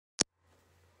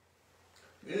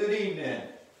Good evening.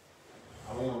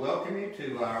 I want to welcome you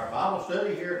to our Bible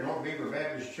study here at North Beaver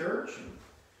Baptist Church. And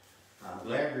I'm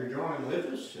glad you're joining with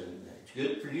us, and it's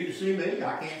good for you to see me.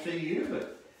 I can't see you,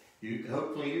 but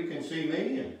hopefully you can see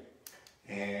me.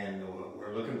 And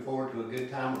we're looking forward to a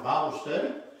good time of Bible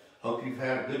study. Hope you've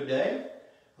had a good day.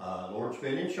 Lord's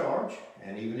been in charge,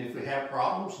 and even if we have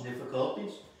problems and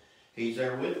difficulties, He's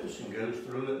there with us and goes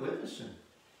through it with us.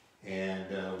 And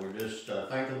we're just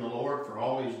thanking the Lord for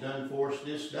all He's done for us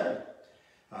this day.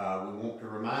 We want to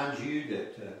remind you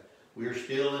that we're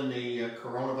still in the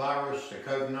coronavirus, the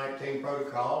COVID-19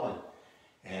 protocol,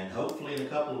 and hopefully in a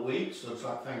couple of weeks, looks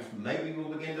like things maybe will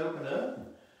begin to open up.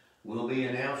 We'll be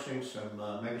announcing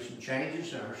maybe some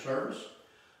changes in our service.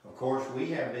 Of course, we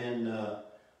have been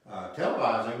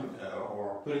televising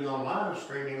or putting online,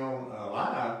 streaming on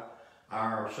live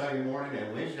our Sunday morning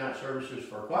and Wednesday night services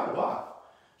for quite a while.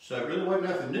 So it really wasn't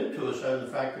nothing new to us other than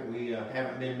the fact that we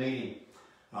haven't been meeting,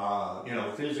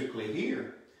 physically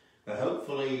here. But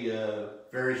hopefully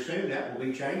very soon that will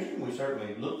be changing. We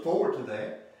certainly look forward to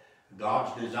that.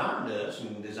 God's designed us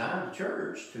and designed the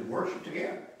church to worship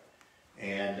together.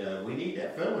 And we need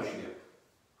that fellowship.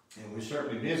 And we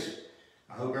certainly miss it.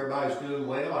 I hope everybody's doing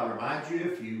well. I remind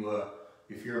you,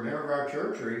 if you're a member of our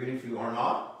church, or even if you are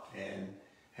not, and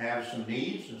have some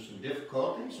needs and some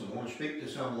difficulties and want to speak to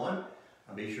someone,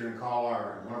 be sure and call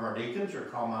one of our deacons or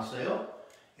call myself.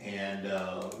 And,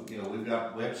 we've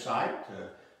got a website,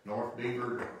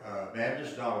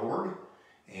 northbeaverbaptist.org.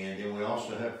 And then we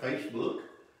also have a Facebook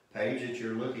page that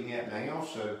you're looking at now.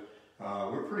 So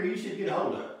we're pretty easy to get a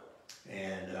hold of.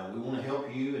 And we want to help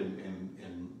you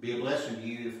and be a blessing to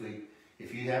you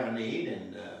if you have a need,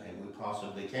 and we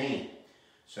possibly can.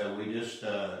 So we just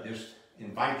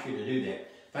invite you to do that.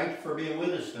 Thank you for being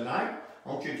with us tonight. I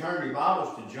want you to turn your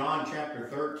Bibles to John chapter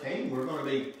 13. We're going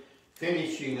to be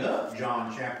finishing up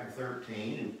John chapter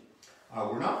 13. And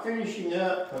we're not finishing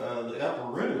up the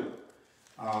upper room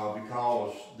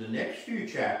because the next few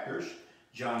chapters,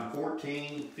 John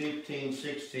 14, 15,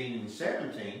 16, and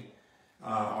 17,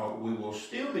 we will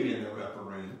still be in the upper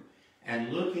room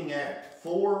and looking at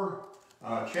 4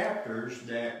 chapters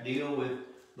that deal with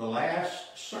the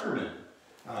last sermon.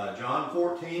 John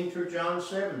 14 through John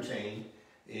 17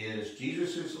 is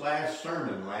Jesus' last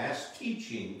sermon, last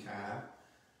teaching time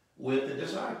with the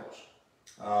disciples.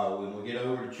 When we get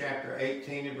over to chapter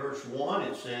 18 and verse 1,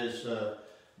 it says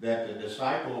that the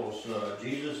disciples,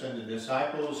 Jesus and the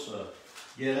disciples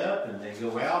get up and they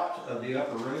go out of the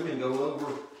upper room and go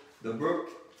over the brook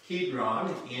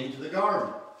Kidron into the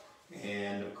garden.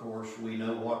 And of course we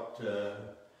know what,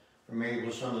 familiar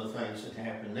with some of the things that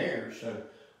happened there. So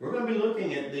we're going to be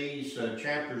looking at these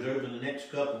chapters over the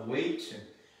next couple of weeks, and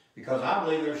because I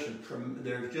believe there's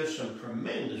just some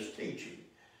tremendous teaching.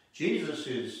 Jesus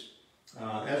is,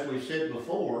 as we said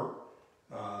before,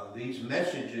 these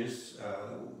messages,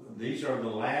 these are the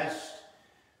last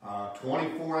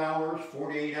 24 hours,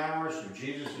 48 hours of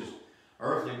Jesus'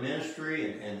 earthly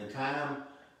ministry, and the time,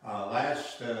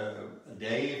 last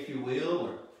day, if you will,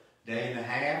 or day and a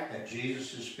half that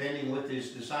Jesus is spending with His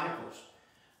disciples,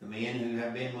 the men who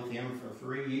have been with Him for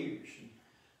 3 years.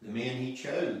 The men He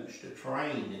chose to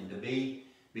train and to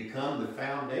become the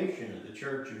foundation of the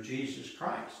Church of Jesus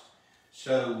Christ.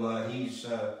 So He's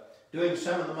doing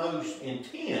some of the most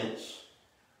intense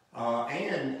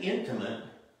and intimate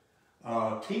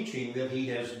teaching that He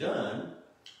has done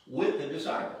with the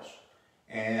disciples.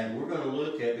 And we're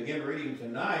going to begin reading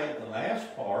tonight the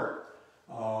last part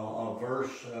of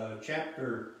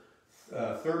chapter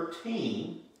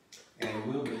 13, and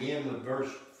we'll begin with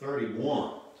verse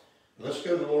 31. Let's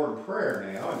go to the Lord in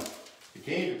prayer now and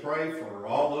continue to pray for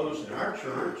all those in our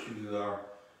church who are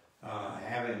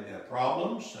having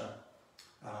problems.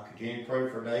 Continue to pray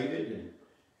for David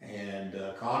and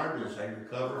Connor as they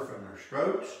recover from their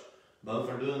strokes. Both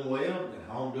are doing well, at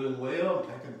home doing well,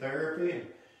 taking therapy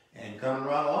and coming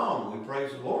right along. We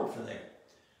praise the Lord for that.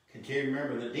 Continue to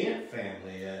remember the Dent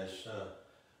family as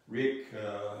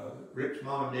Rick's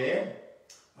mom and dad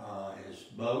is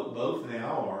both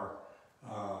now are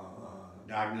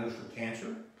diagnosed with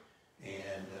cancer,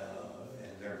 and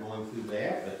they're going through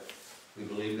that, but we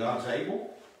believe God's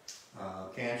able.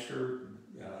 Cancer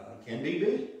can be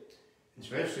beat,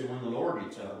 especially when the Lord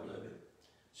gets hold of it.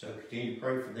 So continue to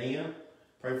pray for them,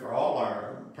 pray for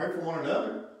one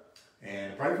another,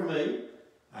 and pray for me.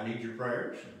 I need your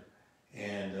prayers,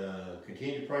 and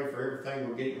continue to pray for everything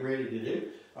we're getting ready to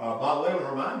do. By the way, I want to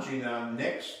remind you now,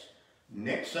 next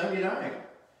Sunday night,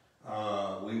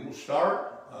 we will start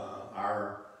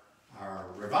our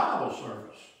revival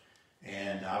service.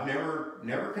 And I've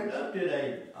never conducted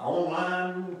an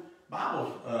online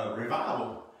Bible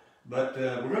revival but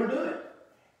we're going to do it.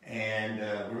 And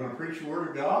we're going to preach the Word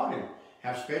of God and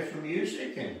have special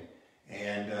music,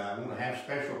 and we're going to have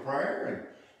special prayer,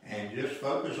 and just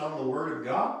focus on the Word of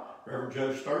God. Reverend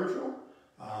Joe Sturgill,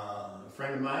 a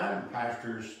friend of mine,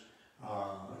 pastors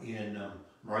in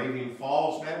Moravian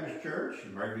Falls Baptist Church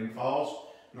in Moravian Falls,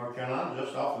 North Carolina,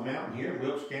 just off the mountain here in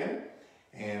Wilkes County.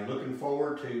 And looking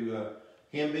forward to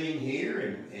him being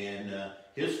here, and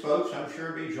his folks, I'm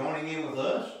sure, be joining in with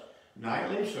us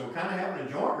nightly. So we're kind of having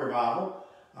a joint revival.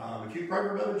 But you pray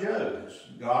for Brother Joe as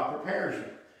God prepares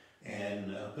him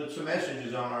and put some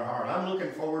messages on our heart. I'm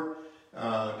looking forward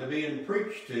to being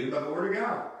preached to by the Word of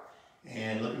God,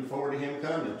 and looking forward to him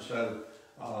coming. So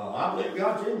I believe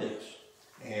God's in this,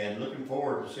 and looking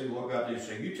forward to see what God does.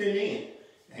 So you tune in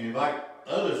and invite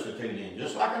others to tune in,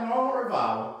 just like a normal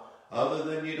revival. Other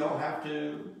than you don't have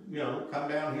to, come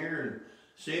down here and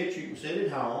sit. You can sit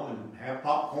at home and have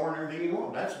popcorn and everything you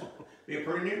want. That's be a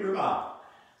pretty neat revival.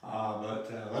 But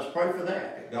let's pray for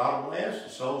that God will bless, the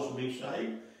souls will be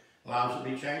saved, lives will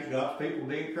be changed, God's people will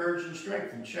be encouraged and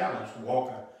strengthened, challenged to walk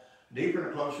a deeper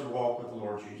and closer walk with the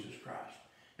Lord Jesus Christ.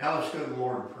 Now let's go to the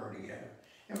Lord in prayer together.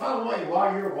 And by the way,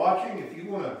 while you're watching, if you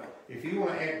want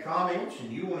to add comments,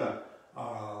 and you want to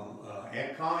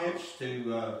add comments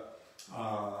to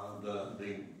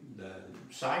the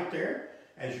site there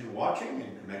as you're watching,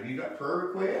 and maybe you got prayer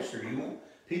requests, or you want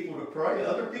people to pray,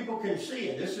 other people can see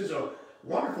it. This is a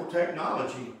wonderful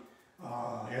technology.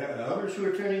 Others who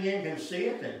are tuning in can see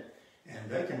it, and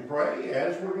they can pray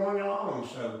as we're going along.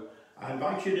 So I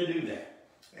invite you to do that,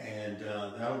 and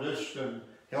that'll just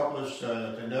help us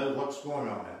to know what's going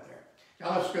on out there.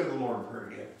 Now let's go to the Lord in prayer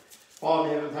together. Father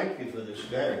in heaven, thank you for this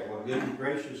day. What good and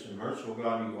gracious and merciful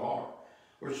God you are.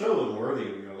 We're so unworthy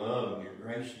of your love and your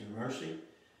grace and your mercy.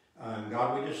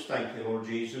 God, we just thank you, Lord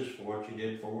Jesus, for what you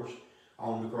did for us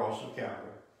on the cross of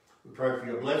Calvary. We pray for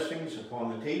your blessings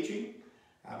upon the teaching.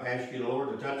 I've asked you,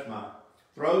 Lord, to touch my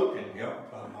throat and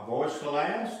help my voice to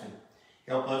last, and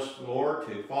help us, Lord,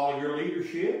 to follow your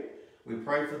leadership. We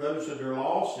pray for those that are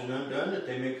lost and undone, that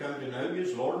they may come to know you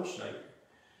as Lord and Savior.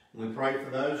 And we pray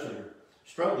for those that are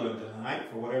struggling tonight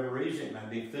for whatever reason. It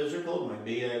may be physical, it may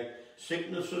be a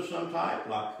sickness of some type,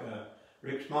 like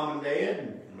Rick's mom and dad,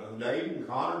 and Brother David and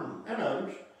Connor and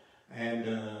others. And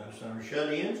some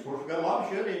shut-ins. Of course, we've got a lot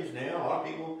of shut-ins now. A lot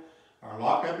of people are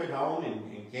locked up at home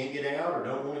and can't get out, or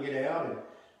don't want to get out, and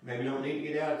maybe don't need to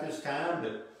get out at this time.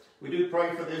 But we do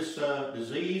pray for this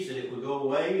disease, that it will go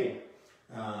away,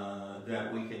 and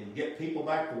that we can get people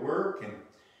back to work.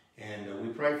 And we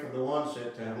pray for the ones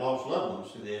that have lost loved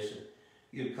ones to this, and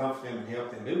you'd comfort them and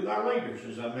help them. Be with our leaders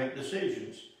as I make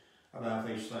decisions about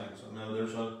these things. I know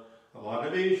there's a lot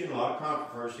of division, a lot of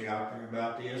controversy out there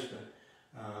about this, but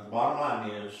the bottom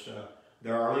line is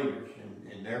they're our leaders,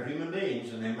 and they're human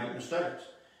beings, and they make mistakes.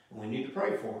 And we need to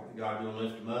pray for them. God will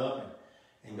lift them up.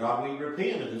 And God, we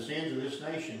repent of the sins of this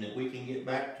nation, that we can get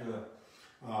back to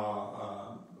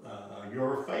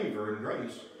your favor and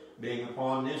grace being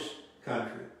upon this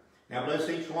country. Now bless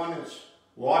each one that's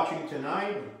watching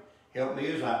tonight, and help me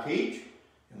as I teach.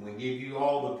 And we give you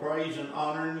all the praise and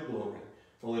honor and the glory,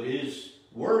 for it is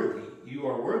worthy. You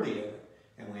are worthy of it.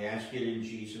 And we ask it in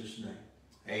Jesus' name.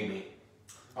 Amen.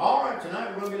 All right,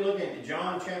 tonight we're going to be looking at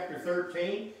John chapter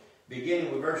 13,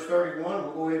 beginning with verse 31.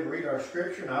 We'll go ahead and read our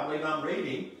scripture, and I believe I'm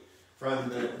reading from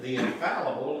the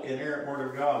infallible, inerrant Word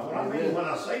of God. What I mean when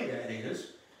I say that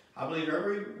is, I believe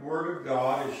every Word of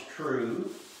God is true.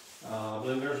 I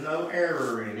believe there's no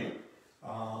error in it.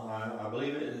 I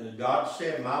believe it, God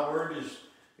said, my word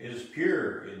is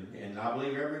pure, and I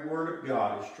believe every word of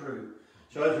God is true.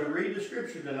 So as we read the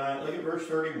scripture tonight, look at verse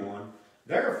 31.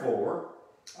 Therefore,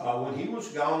 when he was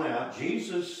gone out,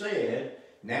 Jesus said,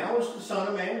 now is the Son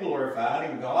of Man glorified,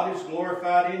 and God is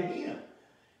glorified in him.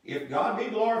 If God be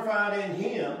glorified in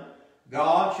him,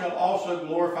 God shall also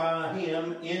glorify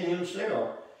him in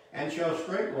himself, and shall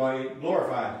straightway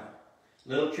glorify him.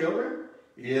 Little children,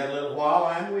 yet a little while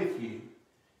I am with you.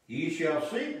 Ye shall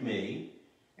seek me,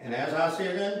 and as I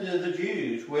said unto the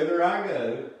Jews, whither I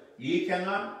go, ye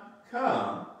cannot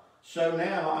come. So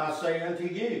now I say unto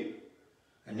you,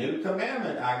 a new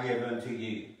commandment I give unto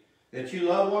you, that you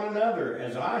love one another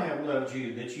as I have loved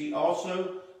you, that ye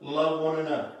also love one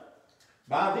another.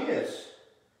 By this,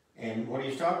 and what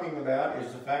he's talking about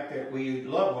is the fact that we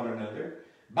love one another,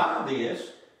 by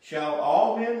this shall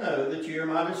all men know that ye are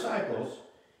my disciples,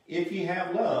 if ye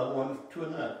have love one to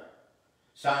another.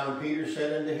 Simon Peter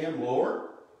said unto him, Lord,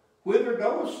 whither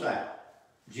goest thou?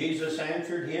 Jesus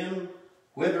answered him,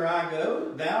 whither I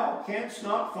go, thou canst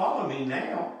not follow me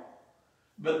now,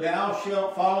 but thou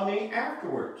shalt follow me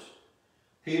afterwards.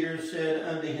 Peter said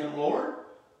unto him, Lord,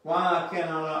 why can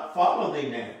I not follow thee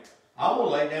now? I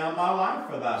will lay down my life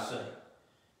for thy sake.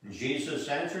 And Jesus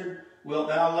answered, wilt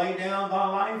thou lay down thy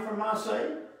life for my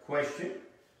sake? Question.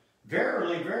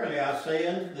 Verily, verily, I say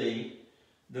unto thee,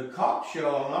 the cock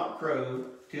shall not crow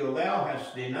till thou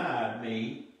hast denied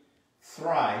me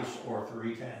thrice or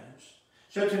 3 times.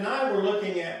 So tonight we're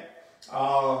looking at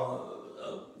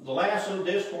the last little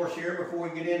discourse here before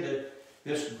we get into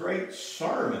this great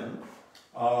sermon.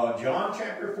 John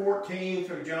chapter 14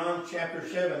 through John chapter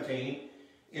 17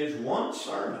 is one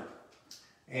sermon.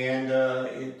 And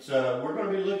we're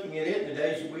going to be looking at it in the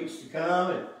days and weeks to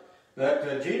come.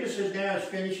 But Jesus is now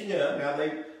finishing up. Now,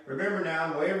 remember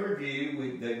now, in way of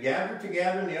review, they gathered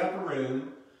together in the upper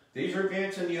room. These are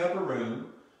events in the upper room.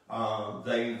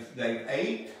 They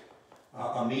ate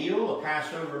a meal, a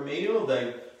Passover meal.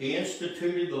 He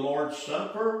instituted the Lord's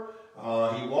Supper.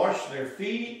 He washed their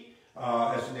feet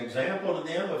as an example to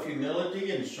them of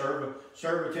humility and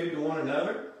servitude to one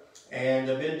another. And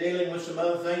they've been dealing with some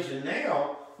other things. And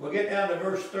now, we'll get down to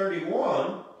verse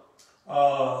 31.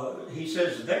 He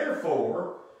says,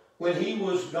 therefore, when he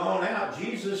was gone out,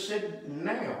 Jesus said,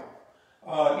 now.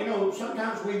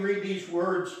 Sometimes we read these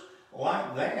words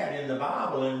like that in the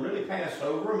Bible and really pass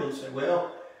over them and say,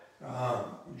 well,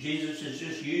 Jesus is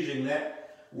just using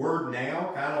that word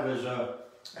now kind of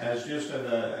as just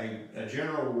a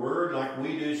general word like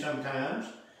we do sometimes.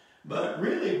 But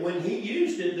really, when he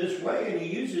used it this way, and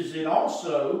he uses it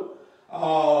also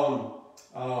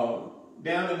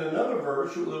down in another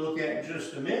verse that we'll look at in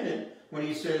just a minute, when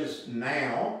he says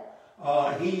now,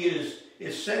 he is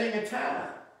setting a time.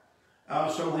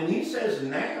 So when he says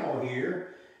now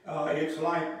here, it's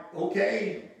like,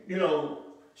 okay,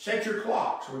 set your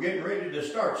clocks. We're getting ready to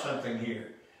start something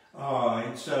here.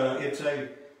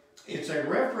 It's a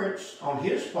reference on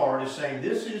his part as saying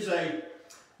this is a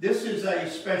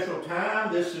special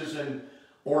time. This is an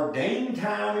ordained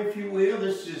time, if you will.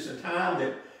 This is a time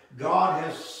that God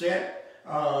has set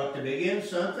to begin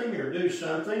something or do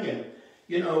something. And,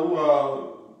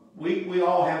 we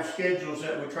all have schedules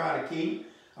that we try to keep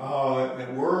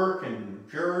at work and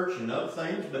church and other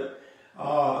things. But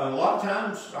a lot of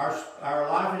times our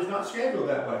life is not scheduled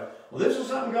that way. Well, this is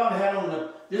something God had on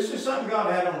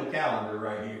the calendar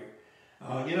right here.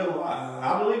 I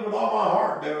believe with all my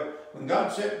heart that when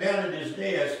God sat down at his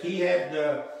desk, he had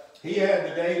the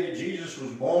day that Jesus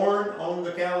was born on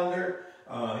the calendar.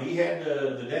 He had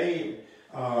the day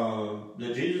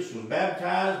that Jesus was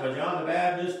baptized by John the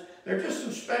Baptist. There are just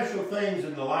some special things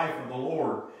in the life of the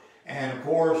Lord. And of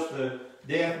course, the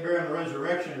death, burial, and the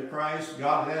resurrection of Christ,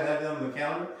 God had them on the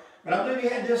calendar. But I believe he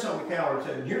had this on the calendar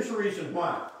too. And here's the reason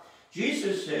why.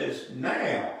 Jesus says,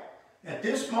 now, at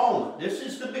this moment, this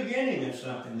is the beginning of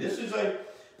something. This is a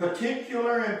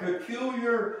particular and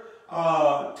peculiar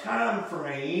time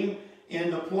frame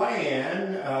in the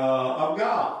plan of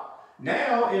God.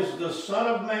 Now is the Son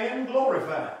of Man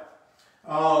glorified.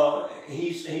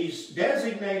 He's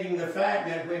designating the fact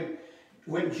that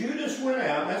when Judas went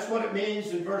out, that's what it means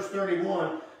in verse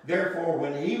 31, therefore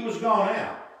when he was gone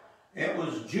out, it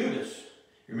was Judas.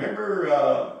 Remember,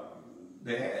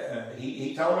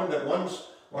 he told him that one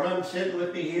of them sitting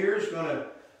with me here is going to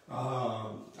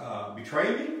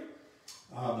betray me.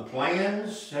 The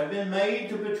plans have been made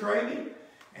to betray me,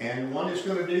 and one is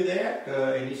going to do that.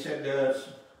 And he said,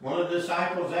 one of the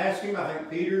disciples asked him, I think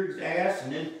Peter asked,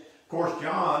 and then, of course,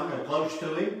 John, close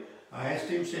to him, I asked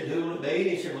him, said, who will it be?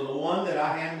 And he said, well, the one that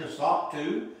I hand the salt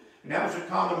to. And that was a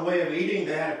common way of eating.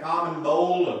 They had a common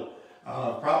bowl of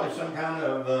probably some kind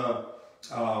of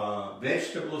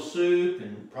vegetable soup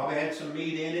and probably had some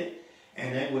meat in it.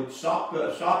 And they would sop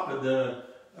up the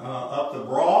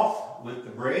broth with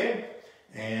the bread.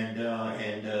 And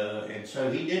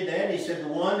so he did that. He said, the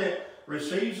one that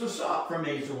receives the sop from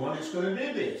me is the one that's going to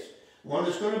do this. The one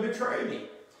that's going to betray me.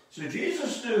 So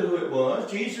Jesus knew who it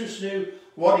was. Jesus knew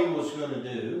what he was going to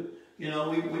do.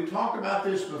 We've talked about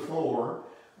this before.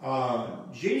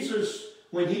 Jesus,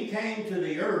 when he came to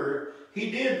the earth, he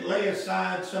did lay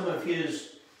aside some of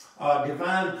his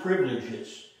divine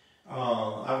privileges.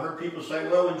 I've heard people say,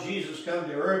 well, when Jesus came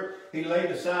to earth, he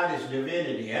laid aside his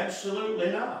divinity.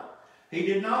 Absolutely not. He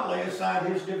did not lay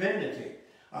aside his divinity.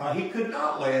 He could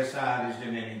not lay aside his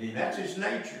divinity. That's his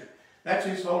nature. That's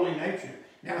his holy nature.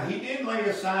 Now, he did lay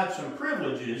aside some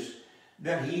privileges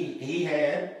that he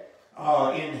had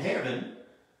in heaven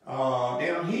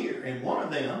down here. And one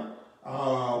of them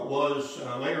was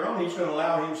later on he's going to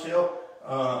allow himself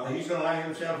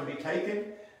to be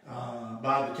taken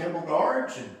by the temple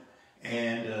guards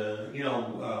and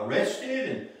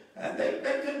arrested. And they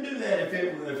couldn't do that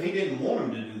if he didn't want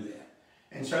him to do that.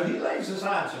 And so he lays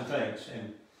aside some things.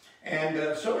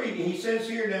 And so he says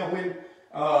here now, when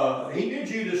he knew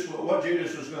Judas, what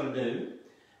Judas was going to do.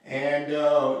 And,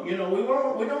 you know, we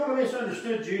don't want to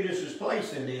misunderstood Judas's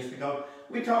place in this, because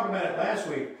we talked about it last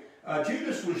week.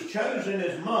 Judas was chosen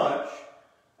as much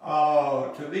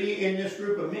to be in this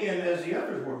group of men as the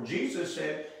others were. Jesus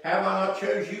said, have I not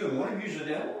chose you, and one of you is a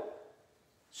devil?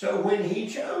 So when he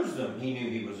chose them, he knew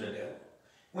he was a devil.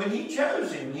 When he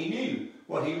chose him, he knew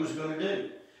what he was going to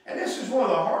do. And this is one of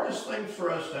the hardest things for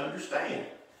us to understand,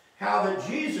 how that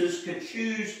Jesus could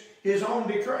choose his own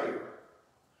betrayer.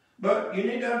 But you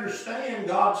need to understand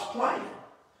God's plan.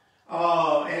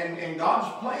 And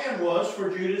God's plan was for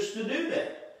Judas to do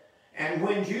that. And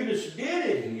when Judas did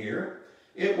it here,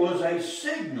 it was a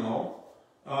signal,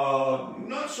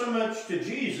 not so much to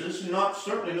Jesus,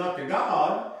 certainly not to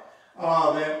God,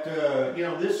 that, you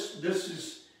know, this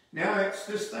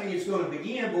thing is going to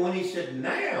begin. But when he said,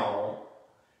 now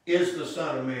is the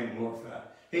Son of Man glorified,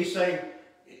 he's saying,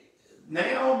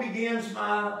 now begins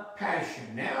my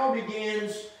passion. Now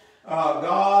begins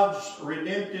God's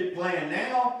redemptive plan.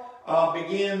 Now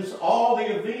begins all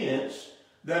the events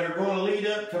that are going to lead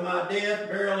up to my death,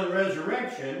 burial, and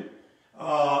resurrection,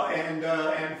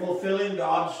 and fulfilling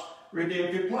God's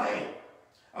redemptive plan.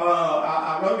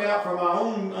 I wrote out from my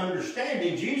own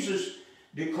understanding, Jesus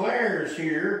declares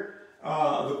here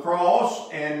the cross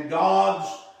and God's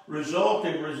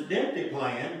resulting redemptive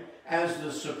plan as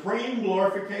the supreme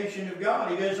glorification of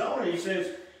God. He goes on and he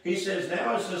says,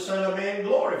 now is the Son of Man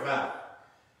glorified.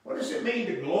 What does it mean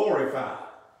to glorify?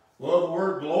 Well, the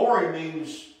word glory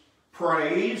means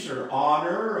praise or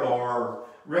honor or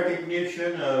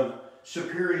recognition of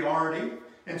superiority.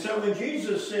 And so when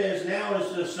Jesus says, now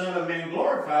is the Son of Man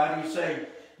glorified, he's saying,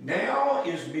 now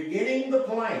is beginning the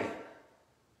plan.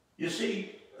 You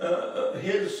see,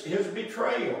 his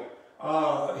betrayal,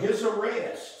 his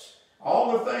arrests,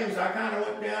 all the things I kind of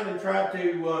went down and tried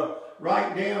to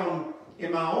write down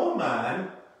in my own mind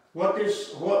what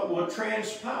will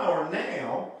transpire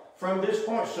now from this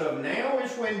point. So now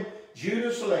is when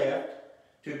Judas left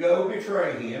to go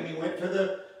betray him. He went to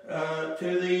the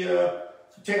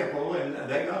temple, and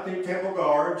they got the temple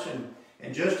guards,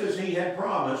 and just as he had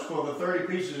promised for the 30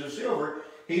 pieces of silver,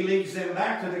 he leads them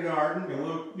back to the garden, and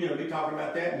we'll be talking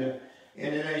about that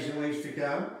in the days and weeks to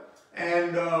come.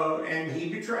 And he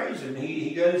betrays him.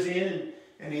 He goes in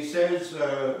and he says,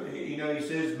 he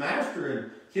says, Master,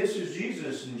 and kisses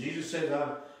Jesus, and Jesus says,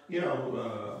 I'm,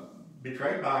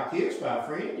 betrayed by a kiss, by a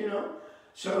friend,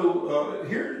 So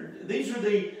these are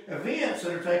the events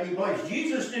that are taking place.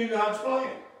 Jesus knew God's plan.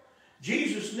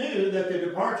 Jesus knew that the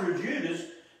departure of Judas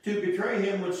to betray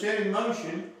him would set in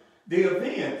motion the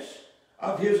events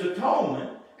of his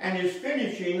atonement and his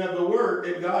finishing of the work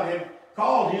that God had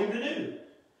called him to do.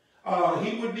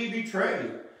 He would be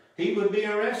betrayed. He would be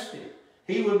arrested.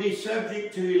 He would be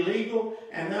subject to illegal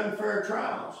and unfair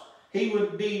trials. He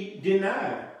would be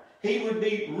denied. He would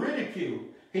be ridiculed.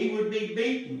 He would be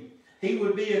beaten. He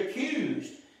would be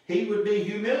accused. He would be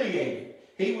humiliated.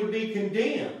 He would be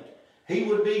condemned. He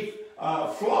would be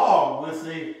flogged with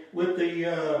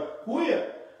the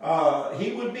whip.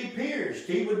 He would be pierced.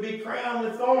 He would be crowned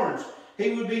with thorns.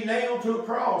 He would be nailed to a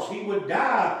cross. He would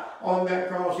die on that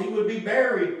cross. He would be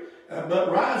buried,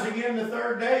 but rise again the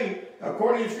third day,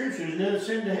 according to the Scriptures, and then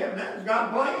ascend to heaven. That was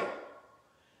God's plan.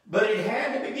 But it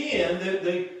had to begin.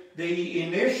 The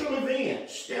initial event,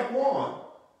 step one,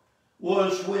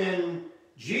 was when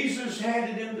Jesus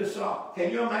handed him the salt.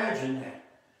 Can you imagine that?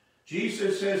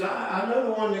 Jesus says, I know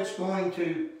the one that's going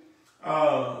to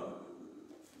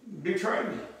betray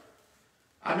me.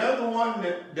 I know the one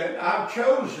that I've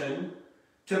chosen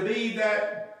to be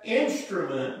that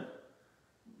instrument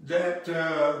that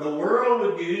the world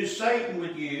would use, Satan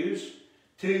would use,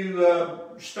 to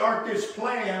start this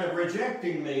plan of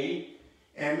rejecting me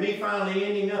and me finally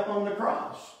ending up on the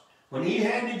cross. When he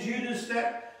handed Judas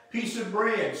that piece of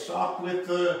bread soaked with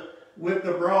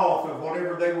the broth of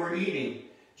whatever they were eating,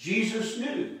 Jesus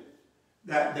knew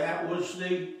that that was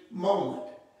the moment.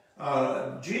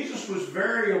 Jesus was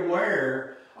very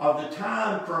aware of the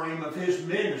time frame of his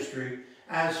ministry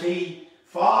as he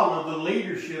followed the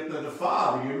leadership of the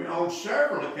Father on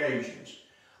several occasions.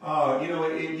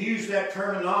 It used that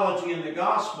terminology in the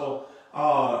gospel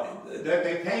that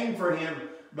they came for him,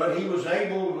 but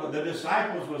the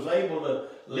disciples was able to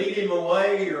lead him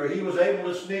away, or he was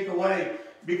able to sneak away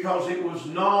because it was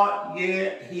not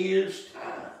yet his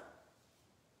time.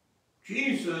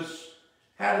 Jesus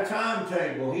had a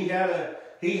timetable. He had a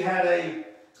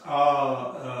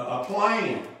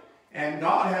plan, and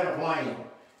God had a plan.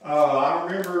 I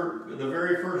remember the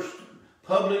very first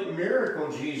public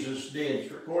miracle Jesus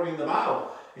did, according to the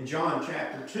Bible, in John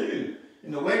chapter 2.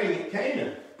 in the wedding at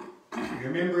Cana. You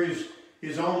remember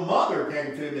his own mother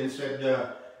came to him and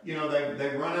said, you know,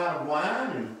 they've run out of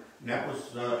wine, and that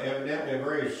was evidently a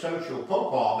very social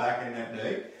pawpaw back in that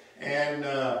day. And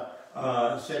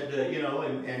said, you know,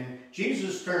 and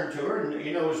Jesus turned to her, and,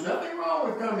 you know, there's nothing wrong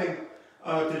with coming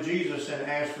to Jesus and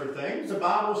ask for things. The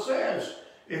Bible says,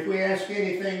 if we ask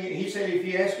anything, he said, if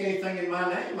you ask anything in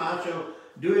my name, I shall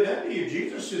do it unto you.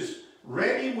 Jesus is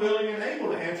ready, willing, and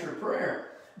able to answer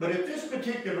prayer. But at this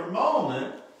particular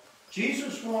moment,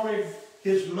 Jesus wanted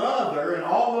his mother and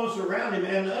all those around him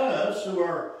and us who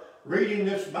are reading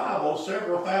this Bible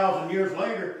several thousand years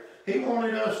later, he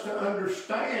wanted us to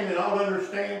understand and all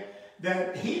understand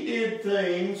that he did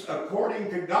things according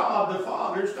to God the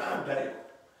Father's timetable.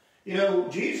 You know,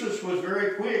 Jesus was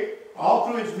very quick all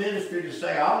through his ministry to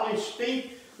say, I only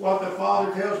speak what the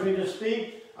Father tells me to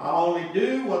speak. I only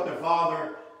do what the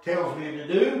Father tells me to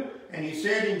do. And he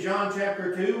said in John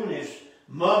chapter 2, when his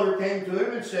mother came to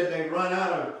him and said, they've run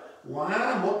out of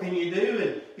wine, what can you do?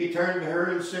 And he turned to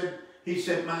her and said,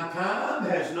 my time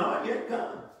has not yet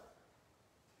come.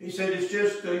 He said, it's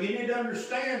just, you need to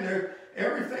understand there,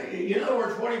 everything. In other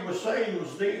words, what he was saying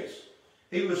was this.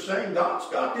 He was saying, God's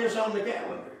got this on the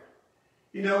calendar.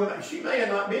 You know, she may have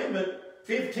not been but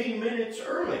 15 minutes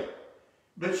early,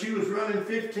 but she was running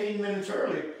 15 minutes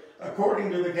early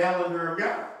according to the calendar of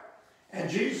God. And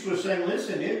Jesus was saying,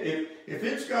 listen, if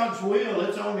it's God's will,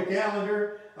 it's on the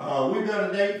calendar. We've got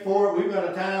a date for it. We've got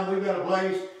a time. We've got a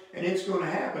place. And it's going to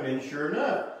happen. And sure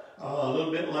enough, a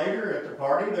little bit later at the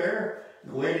party there,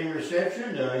 the wedding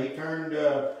reception, he turned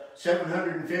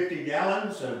 750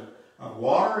 gallons of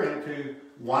water into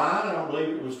wine. I don't believe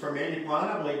it was fermented wine.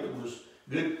 I believe it was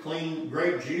good, clean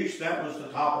grape juice. That was the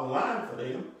top of the line for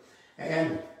them.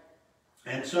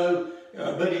 And so,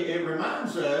 but it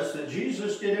reminds us that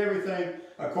Jesus did everything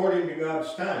according to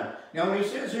God's time. Now, when he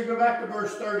says here, go back to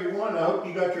verse 31, I hope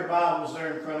you got your Bibles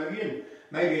there in front of you, and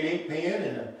maybe an ink pen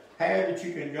and a pad that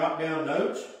you can jot down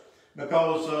notes,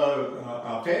 because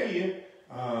I'll tell you,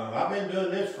 I've been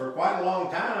doing this for quite a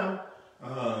long time,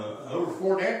 over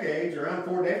 4 decades, around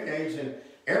 4 decades, and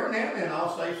every now and then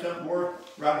I'll say something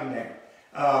worth writing down.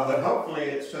 But hopefully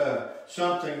it's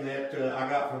something that I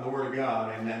got from the Word of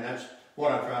God, and that's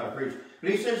what I try to preach.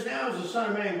 But he says, now is the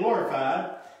Son of Man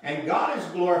glorified, and God is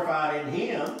glorified in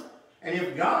him. And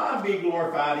if God be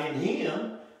glorified in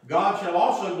him, God shall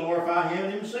also glorify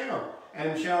him himself,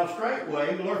 and shall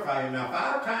straightway glorify him. Now,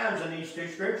 5 times in these 2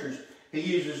 scriptures, he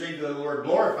uses either the word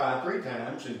glorify 3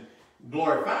 times and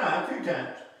glorify 2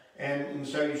 times. And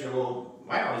so you say, well,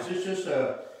 wow, is this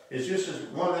just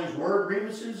one of those word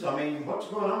remixes? I mean, what's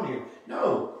going on here?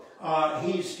 No,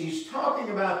 he's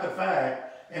talking about the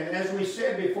fact, and as we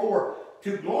said before,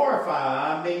 to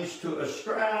glorify means to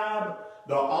ascribe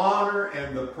the honor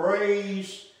and the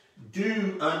praise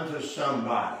due unto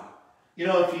somebody. You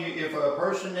know, if a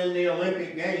person in the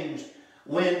Olympic Games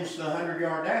wins the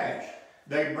 100-yard dash,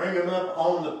 they bring them up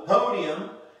on the podium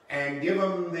and give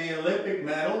them the Olympic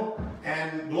medal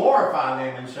and glorify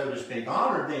them, and so to speak,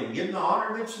 honor them, give them the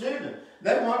honor that's due them.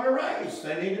 They won the race.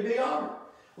 They need to be honored.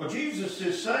 Well, Jesus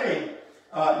is saying,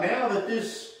 now that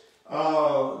this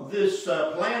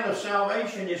plan of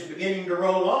salvation is beginning to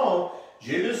roll on,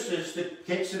 Judas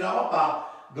kicks it off by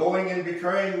going and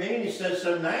betraying me, and he says,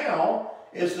 so now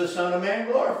is the Son of Man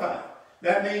glorified.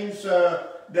 That means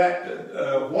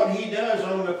that what he does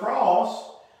on the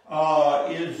cross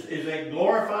is a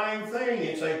glorifying thing.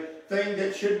 It's a thing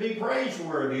that should be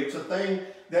praiseworthy. It's a thing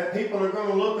that people are going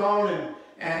to look on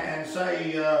and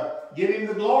say, give him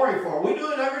the glory for. We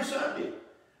do it every Sunday.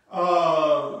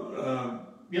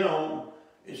 You know,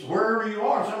 it's wherever you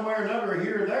are, somewhere or another,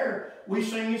 here or there, we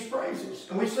sing his praises.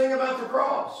 And we sing about the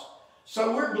cross.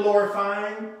 So we're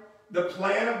glorifying the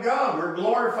plan of God. We're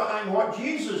glorifying what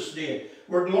Jesus did.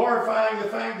 We're glorifying the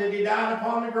fact that he died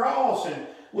upon the cross and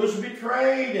was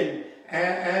betrayed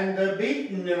and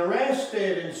beaten and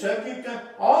arrested and subject to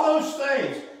all those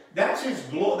things.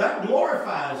 That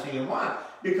glorifies him. Why?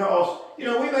 Because, you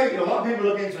know, a lot of people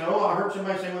look and say, oh, I heard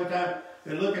somebody say one time,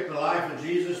 they look at the life of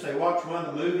Jesus, they watch one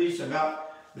of the movies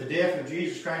about the death of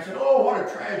Jesus Christ, and oh, what a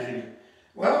tragedy.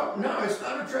 Well, no, it's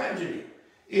not a tragedy.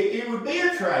 It would be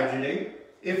a tragedy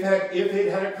if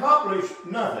it had accomplished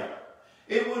nothing.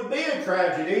 It would be a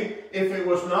tragedy if it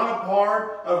was not a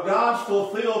part of God's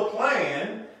fulfilled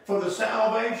plan for the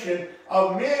salvation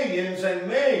of millions and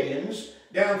millions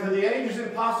down through the ages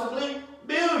and possibly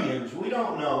billions. We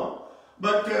don't know.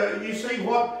 But you see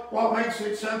what makes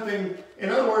it something. In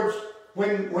other words,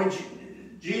 when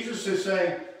Jesus is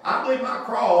saying, I believe my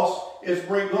cross is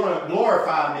going to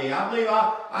glorify me. I believe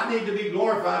I need to be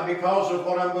glorified because of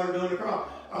what I'm going to do on the cross.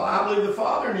 I believe the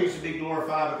Father needs to be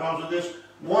glorified because of this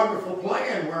wonderful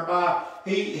plan whereby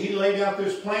he laid out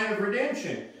this plan of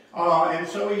redemption. And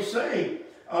so he's saying,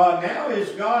 now is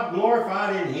God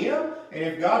glorified in him? And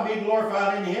if God be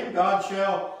glorified in him, God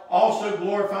shall also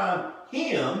glorify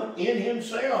him in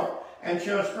himself, and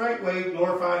shall straightway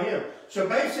glorify him. So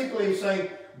basically he's saying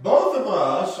both of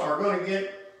us are going to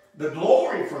get the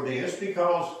glory for this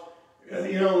because,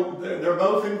 they're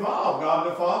both involved. God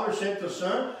the Father sent the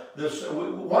Son.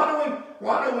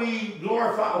 Why do we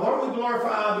glorify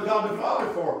the God the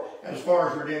Father for as far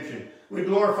as redemption? We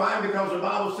glorify him because the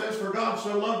Bible says, for God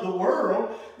so loved the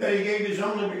world that he gave his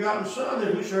only begotten Son,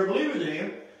 that whosoever believeth in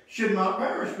him should not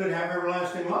perish but have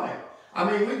everlasting life. I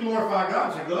mean, we glorify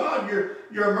God and say, God,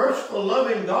 you're a merciful,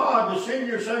 loving God to send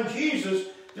your Son Jesus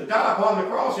to die upon the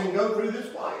cross and go through this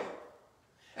plan.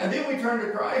 And then we turn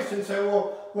to Christ and say,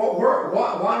 well,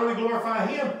 why do we glorify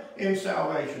him in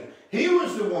salvation? He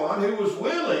was the one who was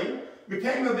willing,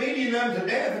 became obedient unto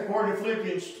death, according to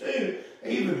Philippians 2,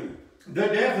 even the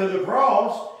death of the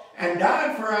cross, and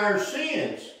died for our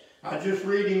sins. I was just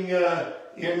reading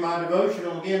in my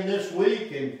devotional again this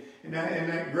week, and in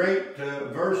that great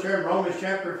verse there in Romans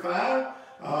chapter 5,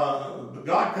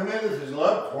 God commendeth his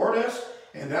love toward us,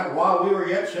 and that while we were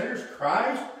yet sinners,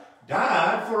 Christ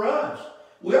died for us.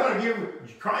 We ought to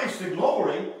give Christ the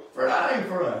glory for dying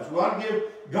for us. We ought to give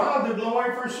God the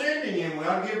glory for sending him. We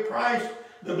ought to give Christ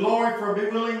the glory for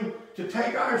being willing to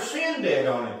take our sin debt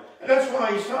on him. And that's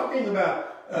why he's talking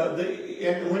about,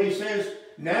 and when he says,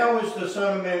 now is the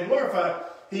Son of Man glorified,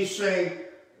 he's saying,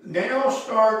 now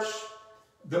starts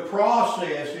the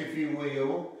process, if you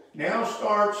will. Now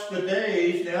starts the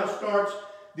days, now starts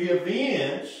the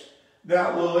events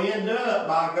that will end up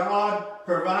by God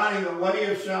providing a way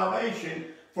of salvation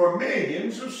for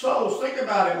millions of souls. Think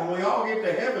about it, when we all get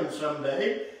to heaven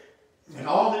someday, and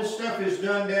all this stuff is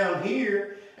done down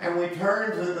here, and we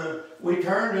turn to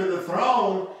the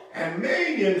throne, and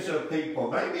millions of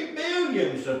people, maybe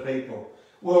billions of people,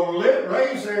 will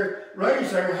raise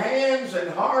their hands and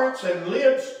hearts and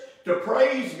lips to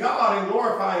praise God and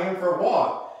glorify him for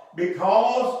what?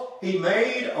 Because he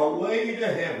made a way to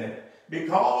heaven.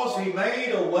 Because he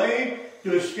made a way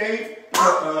to escape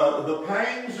the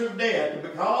pangs of death.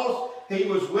 Because he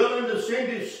was willing to send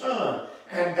his Son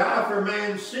and die for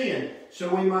man's sin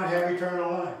so we might have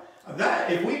eternal life. That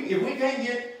if we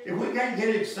can't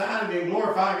get excited and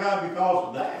glorify God because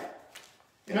of that.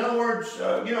 In other words,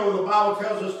 the Bible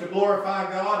tells us to glorify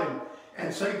God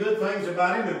and say good things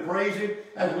about him and praise him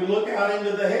as we look out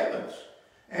into the heavens.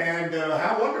 And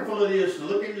how wonderful it is to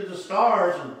look into the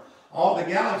stars and all the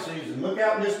galaxies and look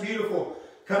out in this beautiful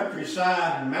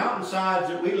countryside and mountainsides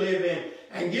that we live in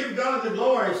and give God the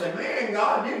glory and say, man,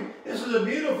 God, this is a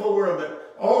beautiful world,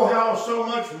 but oh, how so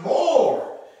much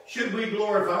more should we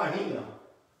glorify him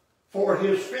for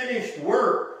his finished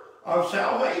work of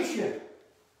salvation.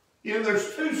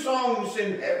 There's two songs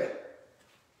in heaven.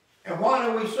 And why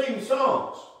do we sing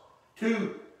songs?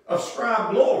 To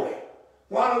ascribe glory.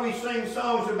 Why do we sing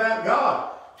songs about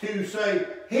God? To say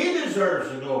he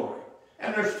deserves the glory.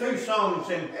 And there's two songs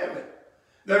in heaven.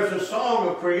 There's a song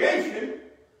of creation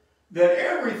that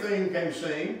everything can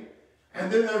sing.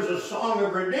 And then there's a song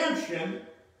of redemption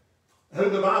who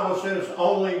the Bible says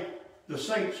only the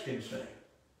saints can sing.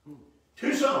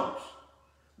 Two songs.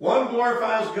 One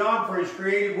glorifies God for his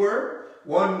creative work.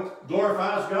 One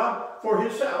glorifies God for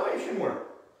his salvation work.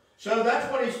 So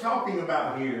that's what he's talking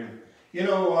about here. He's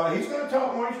going to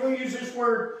talk more. He's going to use this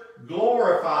word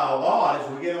glorify a lot as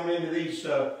we get on into these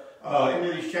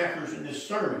chapters in this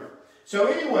sermon. So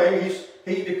anyway,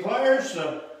 he declares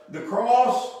the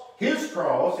cross, his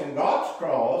cross, and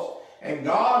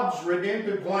God's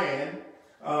redemptive plan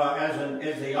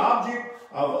as the object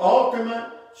of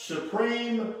ultimate,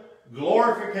 supreme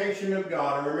glorification of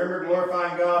God. And remember,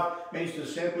 glorifying God means to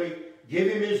simply give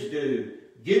him his due,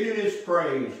 give him his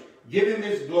praise, give him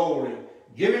his glory,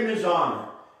 give him his honor.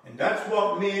 And that's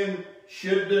what men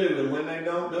should do. And when they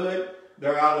don't do it,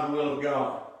 they're out of the will of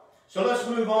God. So let's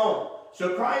move on.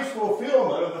 So Christ's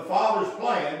fulfillment of the Father's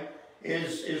plan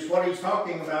is what he's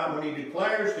talking about when he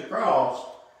declares the cross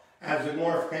as the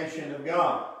glorification of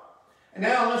God. And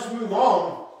now let's move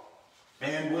on.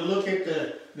 And we'll look at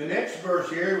the next verse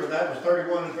here, where that was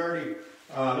 31 and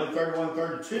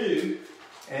 32.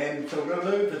 And so we're going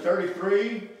to move to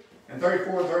 33 and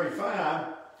 34 and 35.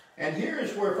 And here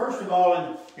is where, first of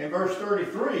all, in verse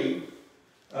 33,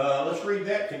 let's read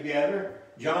that together.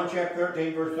 John chapter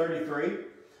 13, verse 33.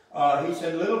 He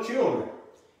said, little children,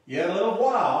 yet a little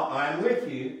while I am with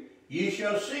you. Ye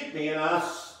shall seek me, and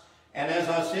as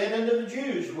I said unto the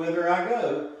Jews, whither I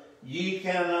go, ye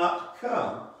cannot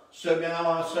come. So now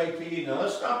I say to you, now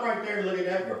let's stop right there and look at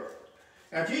that verse.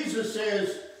 Now Jesus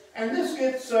says, and this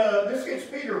gets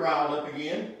Peter riled up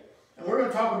again. And we're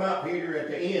going to talk about Peter at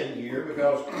the end here,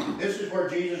 because this is where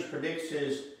Jesus predicts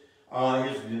his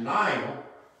denial,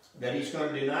 that he's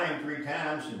going to deny him 3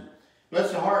 times. And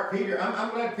bless the heart, Peter.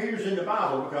 I'm glad Peter's in the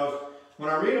Bible, because when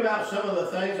I read about some of the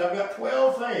things, I've got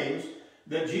 12 things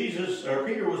that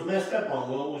Peter was messed up on.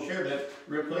 We'll share that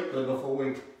real quickly before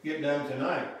we get done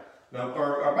tonight.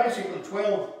 Or basically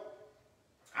 12,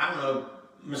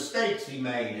 mistakes he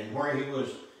made, and where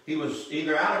he was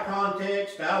either out of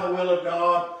context, out of the will of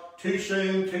God, too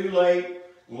soon, too late,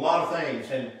 a lot of things.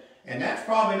 And that's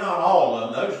probably not all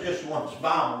of them. Those are just ones the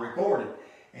Bible recorded.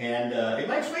 And it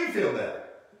makes me feel better,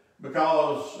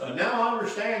 because now I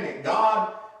understand that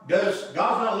God's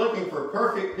not looking for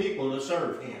perfect people to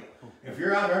serve Him. If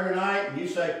you're out there tonight and you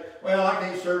say, well, I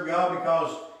can't serve God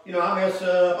because, I mess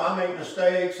up, I make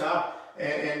mistakes,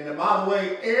 and by the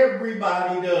way,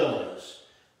 everybody does.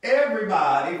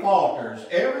 Everybody falters.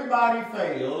 Everybody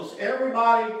fails.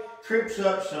 Everybody trips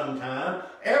up sometime.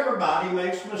 Everybody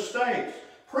makes mistakes.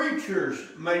 Preachers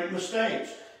make mistakes.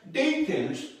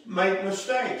 Deacons make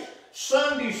mistakes.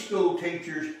 Sunday school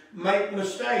teachers make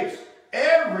mistakes.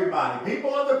 Everybody,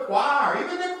 people of the choir,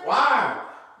 even the choir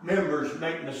members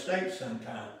make mistakes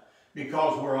sometimes,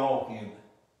 because we're all human.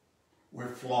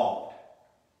 We're flawed.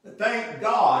 But thank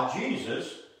God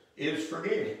Jesus is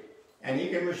forgiving, and He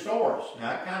can restore us.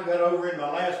 Now, I kind of got over in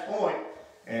my last point,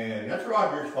 and that's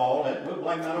Roger's fault. We'll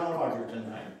blame that on Roger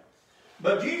tonight.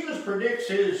 But Jesus predicts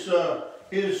his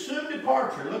soon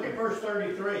departure. Look at verse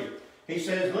 33. He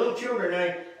says, little children,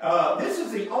 this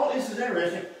is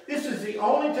interesting. This is the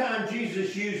only time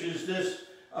Jesus uses this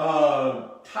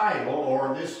title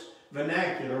or this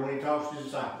vernacular when He talks to His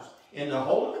disciples. In the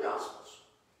whole of the Gospels,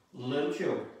 little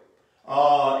children.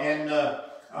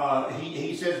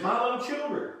 He says, my little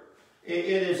children. It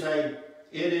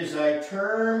is a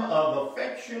term of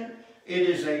affection. It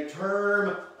is a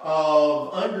term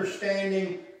of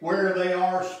understanding where they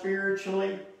are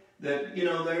spiritually. That,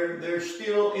 they're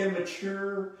still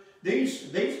immature. These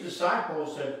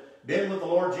disciples have been with the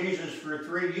Lord Jesus for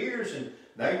 3 years, and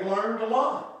they've learned a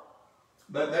lot.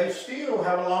 But they still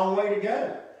have a long way to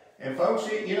go. And folks,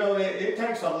 it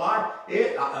takes a lot.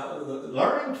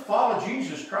 Learning to follow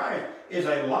Jesus Christ is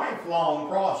a lifelong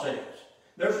process.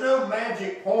 There's no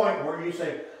magic point where you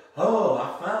say, oh,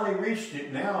 I finally reached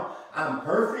it now. I'm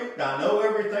perfect. I know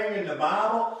everything in the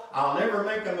Bible. I'll never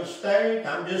make a mistake.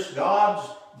 I'm just God's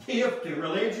gift to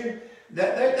religion.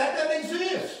 That doesn't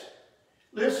exist.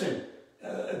 Listen,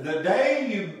 the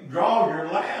day you draw your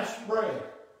last breath,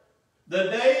 the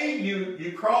day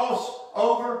you cross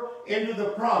over into the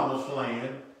promised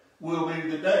land will be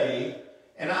the day.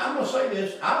 And I'm going to say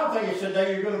this, I don't think it's the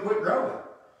day you're going to quit growing.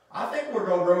 I think we're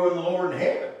going to grow in the Lord in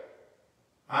heaven.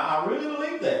 I really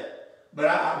believe that.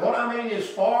 But what I mean, as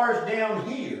far as down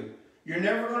here, you're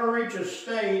never going to reach a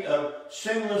state of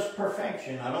sinless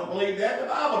perfection. I don't believe that. The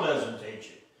Bible doesn't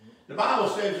teach it. The Bible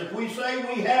says if we say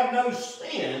we have no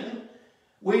sin,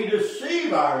 we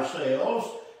deceive ourselves,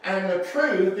 and the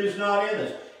truth is not in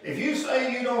us. If you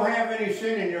say you don't have any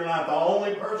sin in your life, the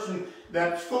only person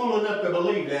that's fool enough to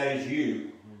believe that is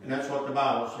you. And that's what the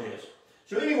Bible says.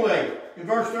 So anyway, in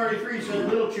verse 33 it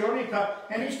says, little children,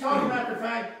 and he's talking about the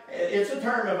fact it's a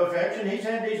term of affection. He's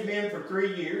had these men for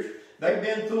 3 years. They've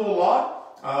been through a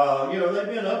lot. They've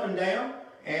been up and down.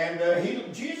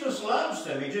 And Jesus loves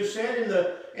them. He just said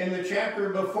in the chapter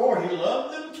before, He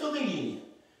loved them till the end.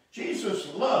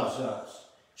 Jesus loves us.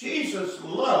 Jesus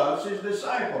loves His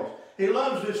disciples. He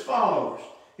loves His followers.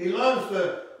 He loves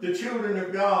the children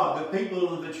of God, the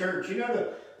people of the church.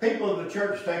 The people of the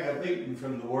church take a beating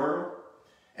from the world.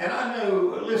 And I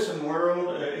know, listen,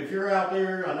 world, if you're out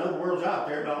there, I know the world's out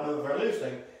there, I don't know if they're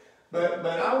listening, but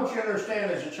I want you to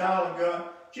understand, as a child of God,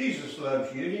 Jesus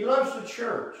loves you, and He loves the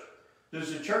church.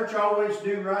 Does the church always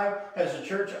do right? Has the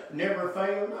church never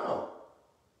failed? No.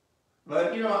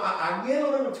 But, I get a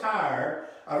little tired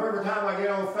of every time I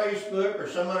get on Facebook or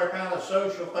some other kind of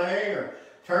social thing, or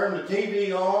turn the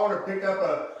TV on, or pick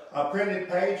up a printed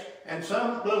page, and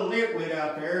some little nitwit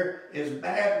out there is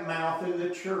bad-mouthing the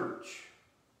church.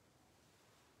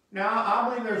 Now, I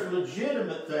believe there's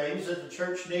legitimate things that the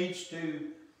church needs to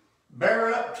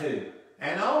bear up to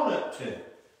and own up to.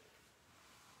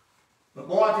 But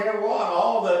boy, I tell you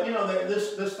what,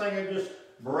 this thing of just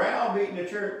browbeating the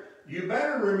church, you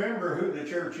better remember who the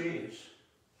church is.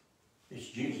 It's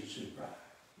Jesus' bride.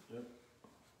 Yep.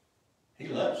 He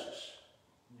loves us.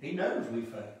 He knows we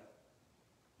fail.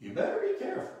 You better be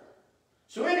careful.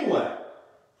 So anyway,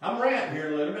 I'm ranting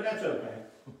here a little bit, that's okay.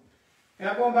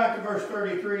 Now going back to verse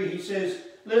 33, he says,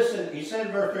 listen, he said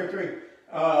in verse 33,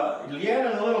 yet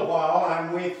in a little while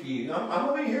I'm with you. I'm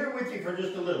going to be here with you for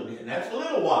just a little bit. And that's a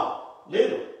little while.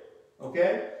 Little.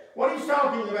 Okay? What he's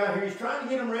talking about here, he's trying to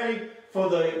get them ready for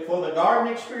the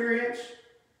garden experience.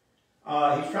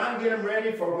 He's trying to get them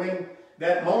ready for when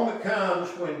that moment comes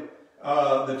when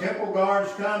the temple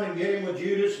guards come and get him with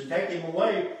Judas and take him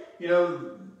away. You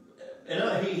know,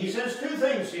 and he says two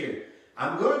things here.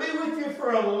 I'm going to be with you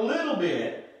for a little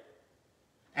bit,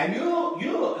 and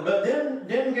but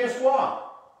then guess what?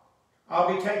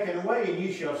 I'll be taken away, and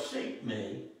you shall seek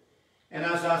me. And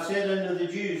as I said unto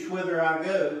the Jews, whither I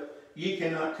go, ye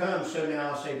cannot come, so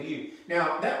now I say to you.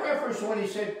 Now, that reference when he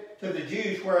said to the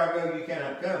Jews, where I go, you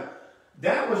cannot come,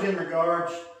 that was in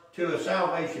regards to a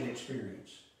salvation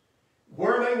experience.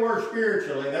 Where they were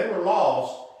spiritually, they were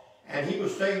lost, and he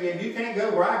was saying to them, you can't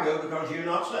go where I go because you're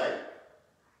not saved.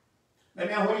 But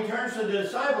now when he turns to the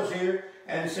disciples here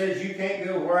and says, you can't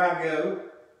go where I go,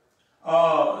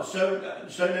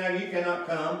 so now you cannot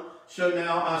come, so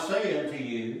now I say unto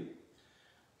you,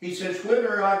 he says,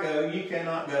 whither I go, you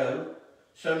cannot go,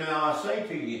 so now I say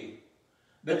to you.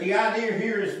 But the idea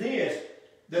here is this,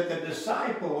 that the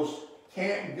disciples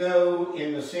can't go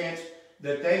in the sense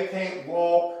that they can't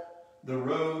walk the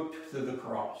road to the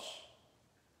cross.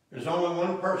 There's only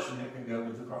one person that can go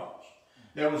to the cross.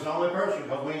 There was the only person,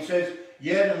 because when he says,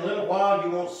 yet in a little while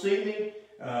you won't see me,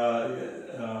 I'll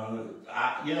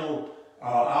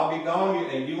be gone,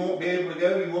 and you won't be able to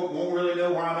go, you won't really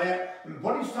know where I'm at. And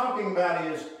what he's talking about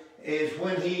is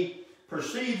when he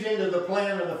proceeds into the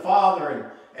plan of the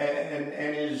Father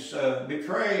and is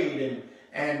betrayed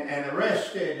and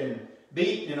arrested and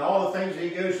beaten and all the things that he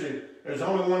goes through, there's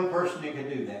only one person that can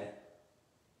do that.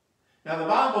 Now the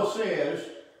Bible says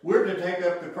we're to take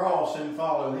up the cross and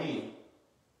follow him.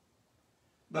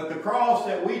 But the cross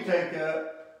that we take up,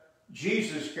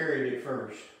 Jesus carried it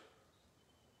first.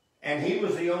 And he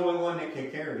was the only one that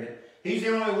could carry it. He's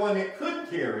the only one that could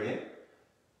carry it.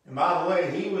 And by the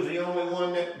way, he was the only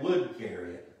one that would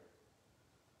carry it.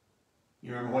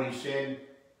 You remember what he said?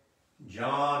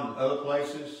 John and other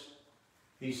places?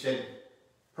 He said,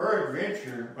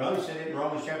 peradventure, well, he said it in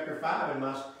Romans chapter 5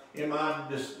 in my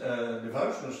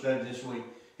devotional study this week.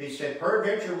 He said,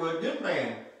 peradventure would a good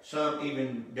man some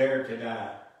even dare to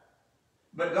die.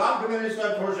 But God commended his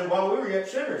love towards him while we were yet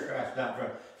sinners, Christ died for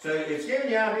us. So it's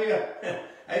giving the idea,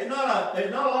 there's not a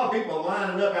lot of people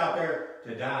lining up out there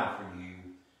to die for you,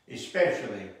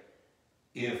 especially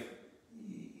if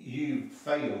you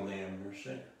fail them, you're a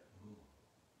sinner.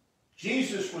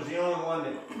 Jesus was the only one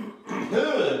that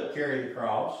could carry the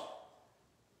cross.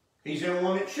 He's the only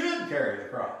one that should carry the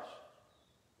cross.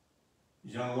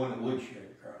 He's the only one that would carry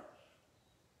the cross.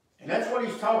 And that's what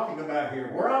he's talking about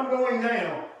here. Where I'm going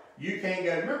now, you can't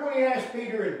go. Remember when he asked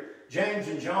Peter and James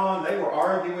and John, they were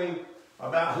arguing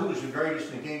about who was the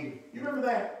greatest in the kingdom. You remember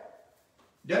that?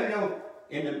 Don't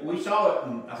you know, we saw it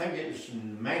in, I think it was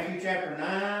in Matthew chapter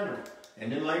 9,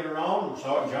 and then later on, we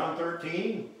saw it in John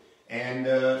 13. And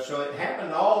so it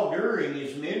happened all during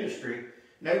his ministry.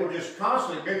 They were just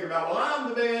constantly bickering about, well, I'm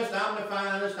the best, I'm the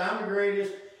finest, I'm the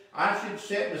greatest. I should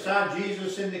sit beside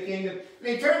Jesus in the kingdom. And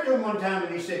he turned to him one time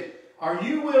and he said, are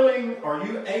you willing, are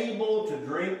you able to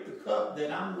drink the cup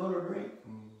that I'm going to drink?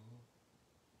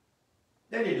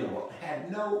 They didn't know what, had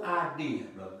no idea,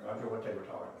 Brother Roger, what they were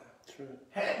talking about. True.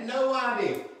 Had no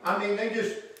idea. I mean, they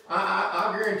just,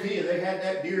 I guarantee you, they had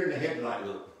that deer in the headlight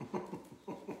look.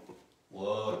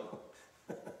 What?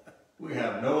 We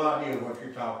have no idea what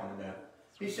you're talking about.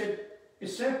 He said,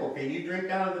 it's simple. Can you drink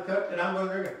out of the cup that I'm going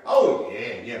to drink? Oh,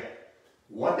 yeah.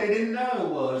 What they didn't know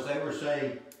was they were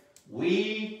saying,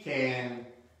 we can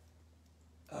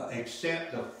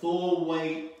accept the full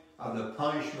weight of the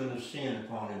punishment of sin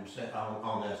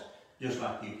upon us, just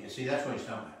like you can. See, that's what he's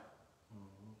talking about.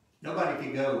 Nobody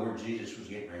could go where Jesus was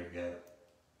getting ready to go.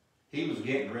 He was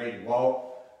getting ready to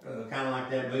walk, kind of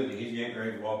like that movie. He's getting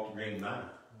ready to walk the Green Mountain.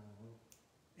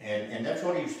 And that's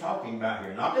what he was talking about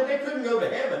here. Not that they couldn't go to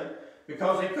heaven,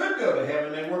 because they could go to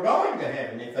heaven and were going to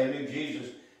heaven if they knew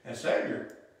Jesus as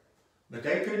Savior. But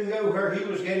they couldn't go where he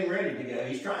was getting ready to go.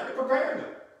 He's trying to prepare them.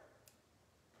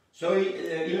 So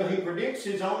he predicts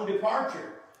his own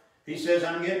departure. He says,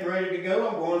 I'm getting ready to go.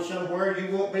 I'm going somewhere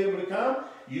you won't be able to come.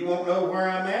 You won't know where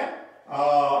I'm at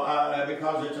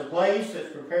because it's a place that's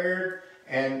prepared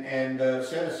and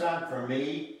set aside for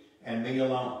me and me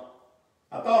alone.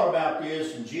 I thought about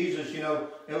this, and Jesus,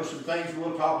 there were some things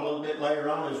we'll talk a little bit later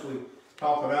on as we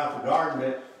talk about the garden,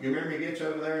 but you remember he gets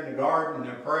over there in the garden and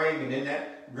they're praying, and then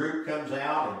that group comes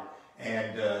out,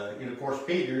 and of course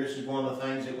Peter, this is one of the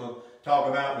things that we'll talk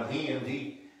about with him.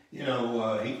 He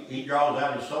draws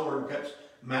out his sword and cuts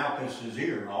Malchus's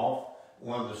ear off,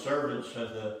 one of the servants of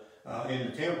the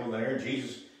in the temple there.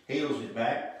 Jesus heals it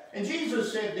back. And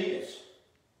Jesus said this.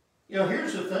 You know,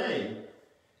 here's the thing.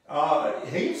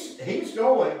 He's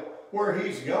going where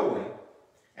he's going,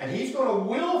 and he's going to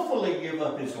willfully give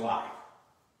up his life.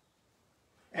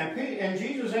 And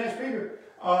Jesus asked Peter,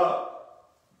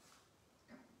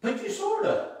 put your sword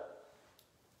up.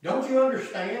 Don't you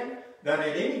understand that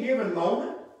at any given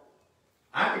moment,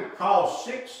 I could call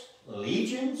 6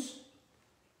 legions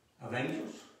of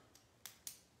angels?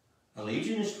 A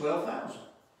legion is 12,000.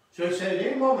 So he said, at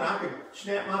any moment I could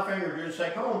snap my finger and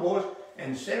say, come on, boys,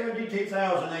 and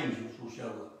 72,000 angels will show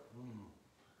up.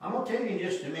 I'm going to tell you in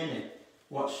just a minute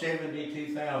what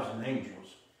 72,000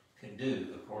 angels can do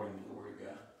according to the Word of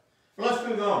God. Well, let's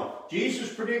move on.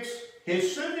 Jesus predicts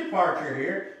his soon departure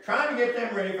here, trying to get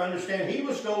them ready to understand he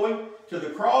was going to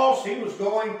the cross. He was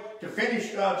going to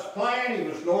finish God's plan. He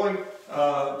was going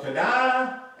to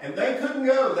die. And they couldn't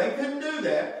go. They couldn't do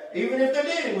that. Even if they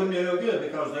did, it wouldn't do no good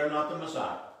because they're not the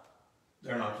Messiah.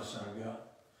 They're not the Son of God.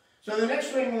 So the next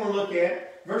thing we want to look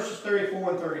at, verses 34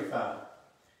 and 35.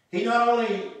 He not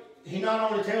only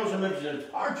tells them of his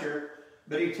departure,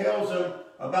 but he tells them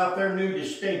about their new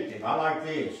distinctive. I like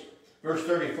this. Verse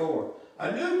 34.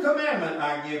 A new commandment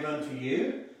I give unto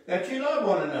you, that ye love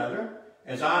one another,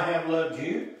 as I have loved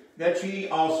you, that ye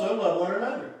also love one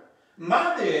another.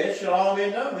 By this shall all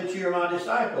men know that ye are my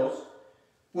disciples,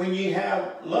 when ye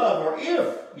have love, or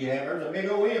if ye have. There's a big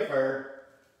old if there.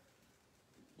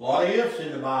 A lot of ifs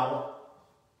in the Bible.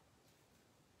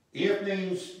 If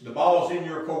means the ball's in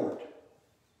your court.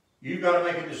 You've got to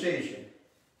make a decision.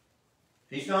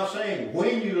 He's not saying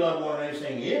when you love one another. He's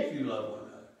saying if you love one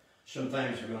another, some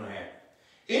things are going to happen.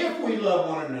 If we love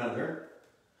one another,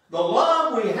 the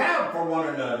love we have for one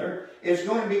another is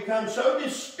going to become so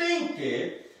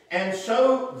distinctive and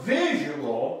so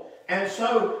visual and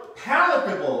so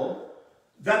palatable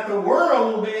that the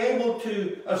world will be able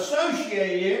to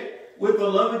associate it with the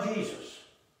love of Jesus.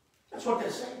 That's what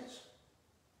that says.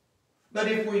 But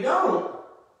if we don't,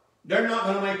 they're not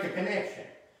going to make the connection.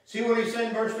 See what he said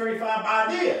in verse 35? By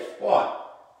this,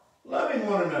 what? Loving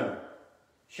one another.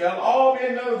 Shall all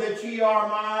men know that ye are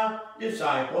my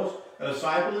disciples. A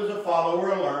disciple is a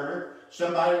follower, a learner,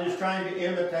 somebody that's trying to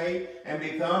imitate and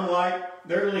become like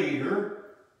their leader.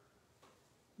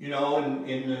 You know,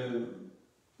 in the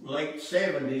late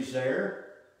 70s there,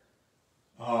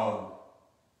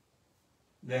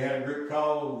 they had a group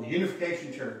called the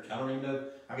Unification Church. I don't even know,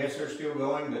 I guess they're still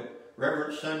going, but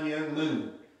Reverend Sun Young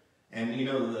Moon. And, you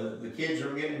know, the kids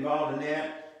were getting involved in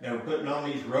that. They were putting on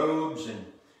these robes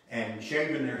and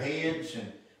shaving their heads.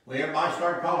 And well, everybody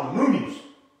started calling them Moonies.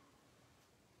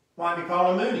 Why did they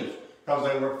call them Moonies? Because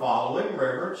they were following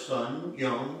Reverend Sun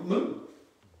Young Moon.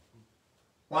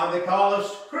 Why do they call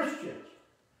us Christians?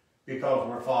 Because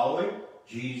we're following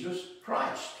Jesus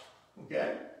Christ.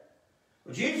 Okay?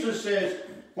 Well, Jesus says,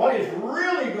 what is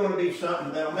really going to be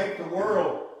something that'll make the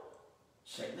world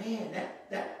say, man,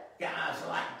 that guy's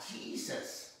like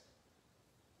Jesus.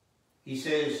 He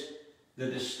says, the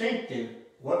distinctive,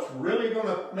 what's really going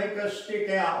to make us stick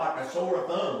out like a sore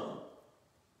thumb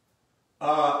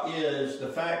is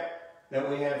the fact that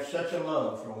we have such a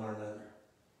love for one another.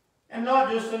 And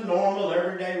not just a normal,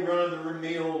 everyday,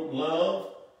 run-of-the-mill love.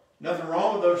 Nothing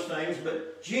wrong with those things,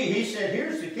 but gee, he said,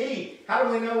 here's the key. How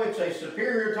do we know it's a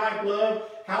superior type love?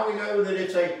 How do we know that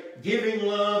it's a giving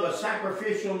love, a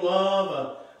sacrificial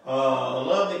love, a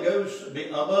love that goes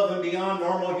above and beyond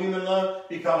normal human love?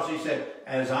 Because he said,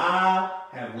 as I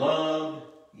have loved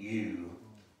you.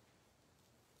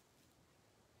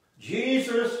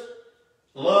 Jesus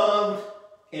loved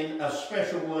in a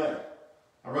special way.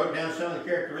 I wrote down some of the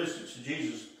characteristics of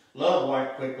Jesus' love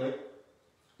quite quickly.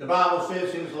 The Bible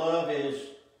says his love is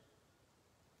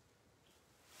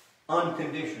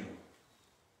unconditional.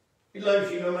 He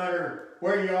loves you no matter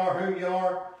where you are, who you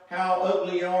are, how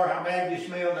ugly you are, how bad you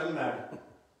smell, doesn't matter.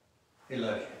 He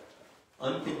loves you.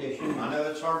 Unconditional. I know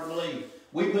that's hard to believe.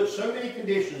 We put so many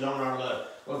conditions on our love.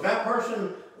 Well, if that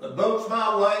person votes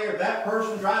my way, or that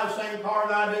person drives the same car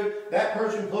that I do, that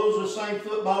person pulls the same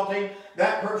football team,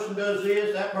 that person does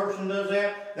this, that person does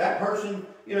that, that person,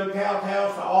 you know,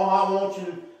 kowtows to all my wants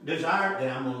and desires,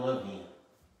 then I'm going to love him.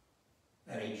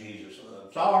 That ain't Jesus'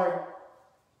 love. Sorry.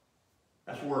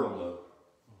 That's world love.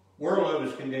 World love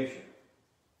is conditional.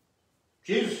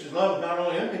 Jesus' love is not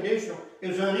only unconditional, it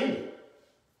was unending.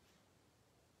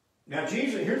 Now,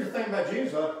 Jesus, here's the thing about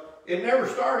Jesus' love. It never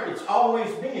started. It's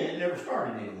always been. It never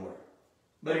started anywhere.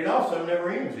 But it also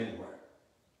never ends anywhere.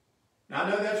 Now, I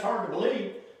know that's hard to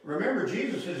believe. Remember,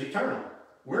 Jesus is eternal.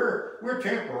 We're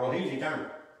temporal. He's eternal.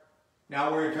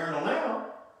 Now, we're eternal now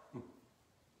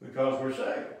because we're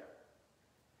saved.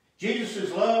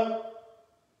 Jesus' love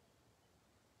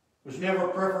was never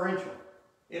preferential.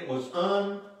 It was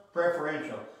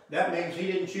unpreferential. That means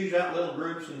he didn't choose out little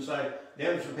groups and say,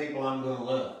 them are some people I'm going to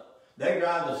love. They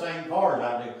drive the same cars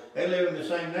I do. They live in the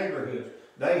same neighborhoods.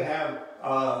 They have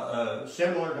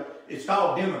similar, it's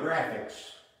called demographics.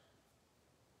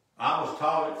 I was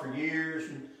taught it for years.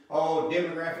 And,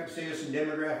 demographics this and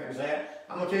demographics that.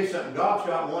 I'm going to tell you something. God's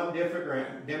got one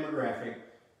different demographic.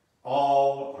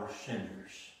 All are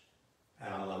sinners.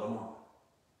 And I love them all.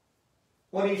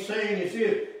 What he's saying is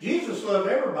this. Jesus loved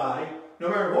everybody, no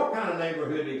matter what kind of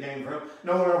neighborhood they came from,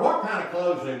 no matter what kind of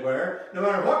clothes they wear, no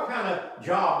matter what kind of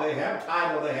job they have,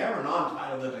 title they have, or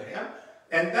non-title that they have.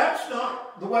 And that's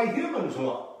not the way humans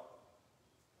love.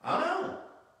 I know.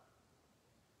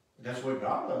 That's what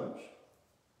God loves.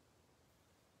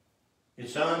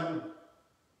 It's unpreferential.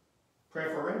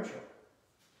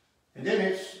 And then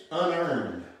it's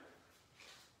unearned.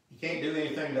 You can't do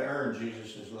anything to earn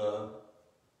Jesus' love.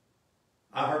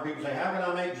 I've heard people say, how can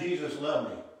I make Jesus love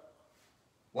me?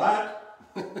 What?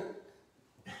 I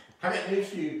got news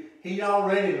to you. He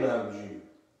already loves you.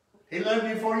 He loved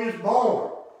you before you was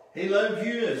born. He loves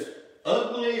you as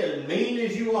ugly and mean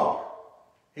as you are.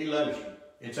 He loves you.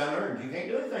 It's unearned. You can't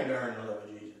do anything to earn the love of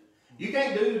Jesus. You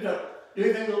can't do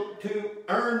anything to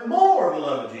earn more of the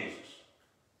love of Jesus.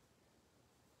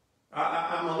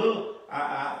 I'm a little,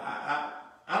 I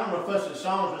don't know if that's the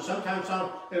songs, but sometimes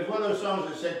there's one of those songs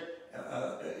that said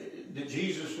that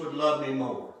Jesus would love me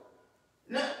more.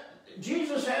 No,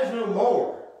 Jesus has no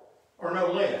more or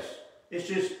no less. It's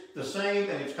just the same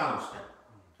and it's constant.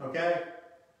 Okay?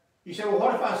 You say, well,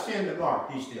 what if I sin to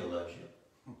Mark? He still loves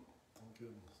you.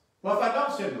 Well, if I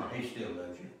don't sin to Mark, he still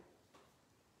loves you.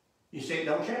 You see, it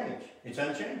don't change. It's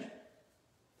unchanging.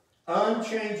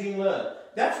 Unchanging love.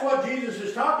 That's what Jesus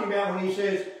is talking about when he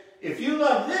says, if you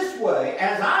love this way,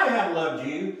 as I have loved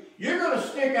you, you're going to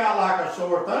stick out like a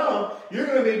sore thumb. You're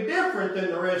going to be different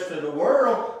than the rest of the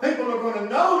world. People are going to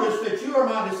notice that you are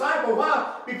my disciple.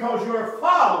 Why? Because you're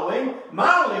following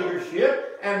my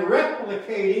leadership and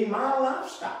replicating my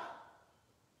lifestyle.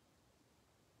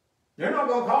 They're not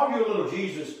going to call you a little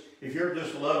Jesus if you're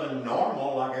just loving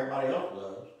normal like everybody else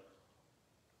loves.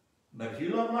 But if you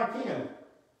love like him,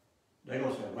 they're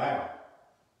going to say, wow,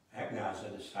 that guy's a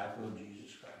disciple of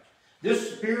Jesus Christ.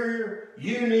 This superior,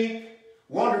 unique,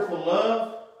 wonderful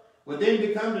love would then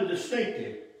become the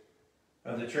distinctive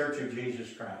of the Church of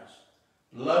Jesus Christ.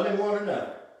 Loving one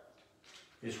another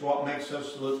is what makes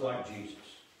us look like Jesus.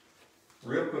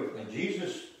 Real quickly,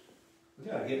 Jesus, we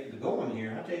got to get going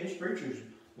here. I tell you, this preacher's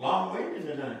long-winded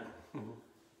tonight.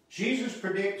 Jesus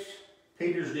predicts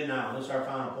Peter's denial. This is our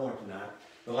final point tonight.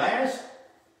 The last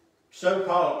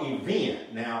so-called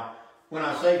event. Now, when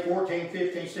I say 14,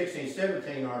 15, 16,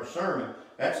 17 are a sermon,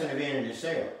 that's an event in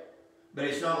itself. But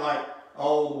it's not like,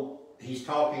 oh, he's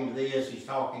talking to this, he's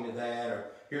talking to that,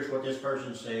 or here's what this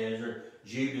person says, or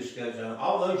Judas goes on.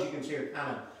 All those you consider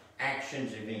kind of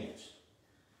actions, events.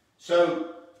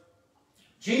 So,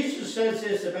 Jesus says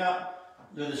this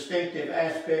about the distinctive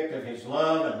aspect of his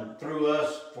love and through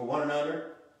us for one another.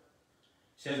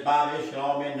 He says, by this shall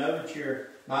all men know that you're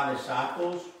my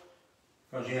disciples,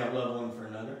 because you have love one for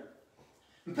another.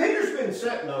 And Peter's been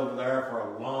sitting over there for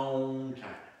a long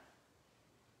time.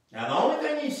 Now, the only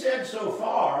thing he said so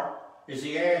far is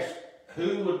he asked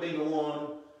who would be the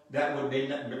one that would be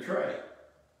betrayed.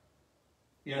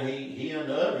 You know, he and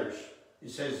the others,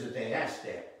 it says that they asked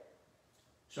that.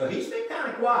 So he's been kind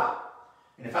of quiet.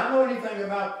 And if I know anything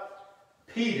about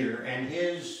Peter and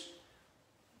his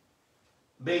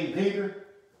being Peter,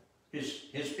 his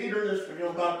Peterness, if you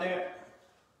don't call it that,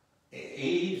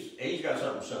 he's got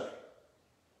something to say.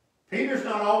 Peter's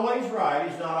not always right,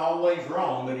 he's not always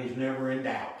wrong, but he's never in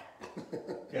doubt.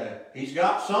 Okay? He's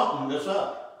got something to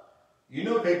say. You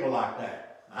know people like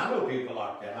that. I know people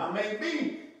like that. I may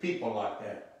be people like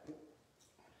that.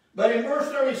 But in verse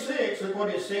 36, look what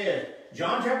it says.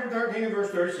 John chapter 13 and verse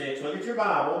 36. Look at your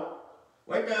Bible.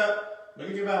 Wake up. Look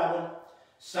at your Bible.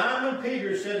 Simon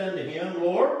Peter said unto him,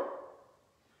 Lord.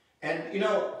 And, you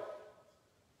know,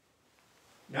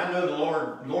 I know the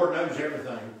Lord knows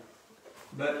everything.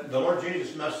 But the Lord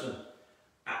Jesus must have,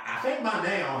 I think by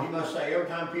now, he must say, every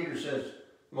time Peter says,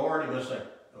 Lord, he must say,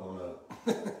 oh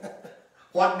no.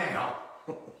 What now?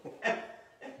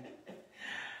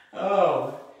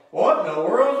 Oh, what in the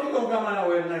world is he going to come out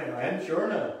with now? And sure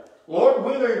enough, Lord,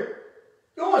 whither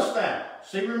goest thou?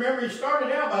 See, remember, he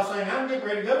started out by saying, I'm getting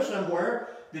ready to go somewhere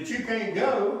that you can't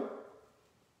go.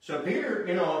 So Peter,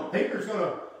 you know, Peter's going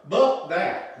to buck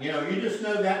that. You know, you just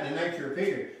know that in the nature of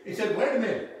Peter. He said, wait a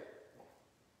minute.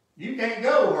 You can't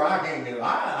go where I can't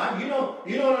go.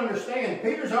 You don't understand.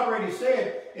 Peter's already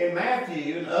said in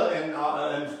Matthew and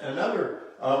another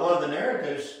one of the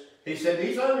narratives, he said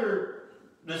these other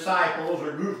disciples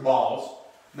or goofballs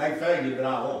may fail you, but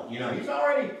I won't. You know, he's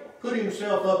already put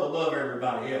himself up above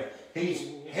everybody else. He's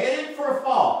headed for a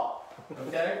fall.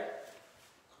 Okay?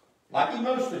 Like he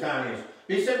most of the time is.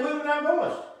 He said, whither thou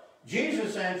goest?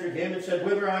 Jesus answered him and said,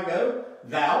 whither I go,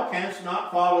 thou canst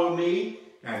not follow me.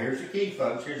 Now here's the key,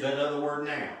 folks. Here's that other word,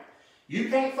 now. You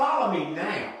can't follow me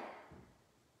now.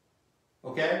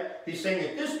 Okay? He's saying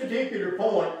at this particular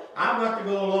point, I've got to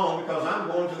go along because I'm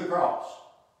going to the cross.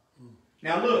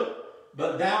 Now look,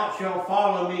 but thou shalt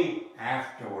follow me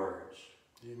afterwards.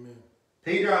 Amen.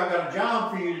 Peter, I've got a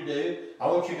job for you to do. I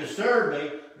want you to serve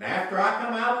me. And after I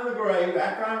come out of the grave,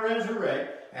 after I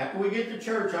resurrect, after we get the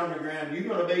church on the ground, you're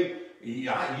going to be,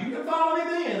 you can follow me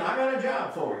then. I got a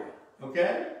job for you.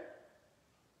 Okay?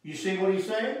 You see what he's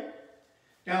saying?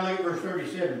 Now look at verse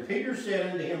 37. Peter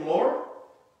said unto him, Lord,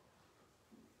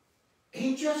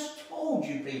 he just told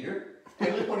you, Peter.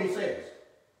 And look what he says.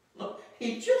 Look,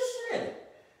 he just said it.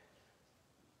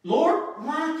 Lord,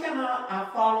 why cannot I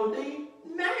follow thee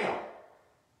now?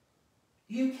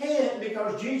 You can't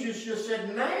because Jesus just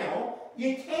said now.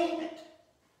 You can't.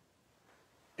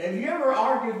 Have you ever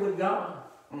argued with God?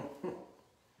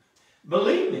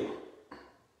 Believe me,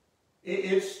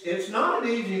 it's not an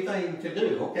easy thing to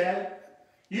do, okay?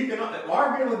 You can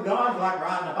argue with God like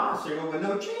riding a bicycle with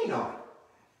no chain on it.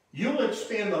 You'll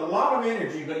expend a lot of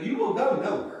energy, but you will go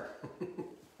nowhere.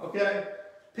 Okay?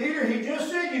 Peter, he just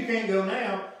said you can't go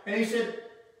now. And he said,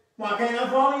 why can't I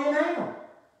follow you now?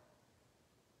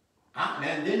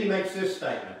 And then he makes this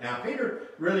statement. Now, Peter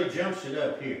really jumps it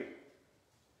up here.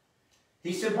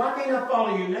 He said, why can't I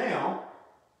follow you now?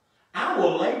 I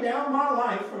will lay down my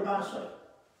life for thy sake.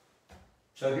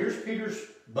 So here's Peter's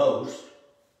boast.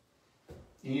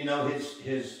 You know,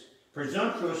 his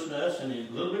presumptuousness and his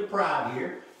little bit of pride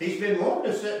here. He's been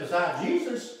wanting to sit beside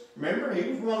Jesus. Remember,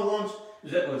 he was one of the ones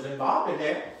that was involved in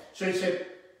that. So he said,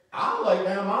 I'll lay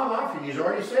down my life. And he's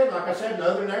already said, like I said,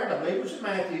 another narrative, I believe it was in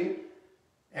Matthew,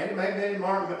 and it may have been in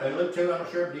Mark and Luke too, I'm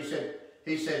not sure, but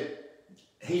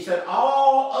he said,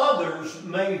 all others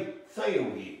may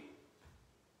fail you.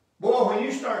 Boy, when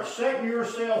you start setting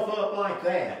yourself up like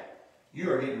that, you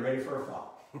are getting ready for a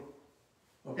fall.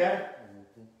 Okay?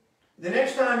 The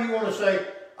next time you want to say,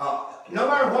 no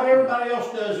matter what everybody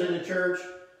else does in the church,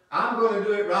 I'm going to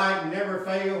do it right and never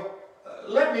fail.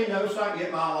 Let me know so I can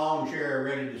get my lawn chair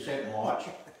ready to sit and watch.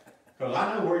 Because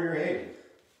I know where you're headed.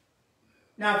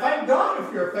 Now, thank God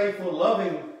if you're a faithful,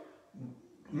 loving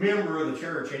member of the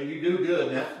church and you do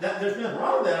good. Now, there's nothing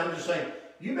wrong with that. I'm just saying,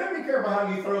 you better be careful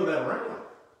how you throw that around.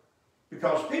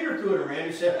 Because Peter threw it around.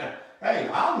 He said, hey,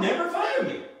 I'll never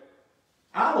fail you.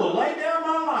 I will lay down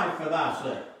my life for thy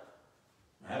sake.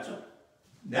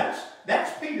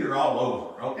 That's Peter all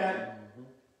over, okay?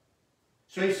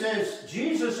 So he says,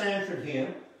 Jesus answered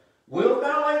him, wilt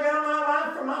thou lay down thy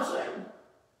life for my sake?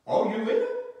 Oh, you will?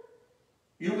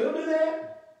 You will do that?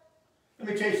 Let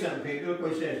me tell you something, Peter. Look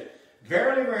what he says.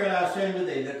 Verily, verily, I say unto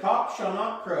thee, the cock shall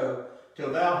not crow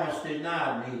till thou hast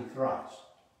denied me thrice.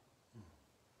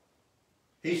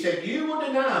 He said, you will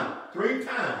deny me 3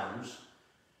 times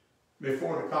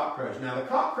before the cock crows. Now, the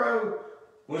cock crow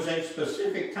was a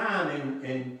specific time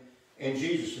in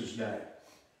Jesus' day.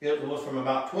 It was from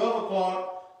about 12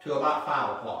 o'clock to about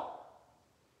 5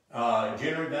 o'clock.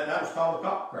 Generally, that was called the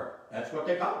cock crow. That's what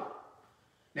they called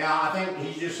it. Now, I think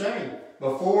he's just saying,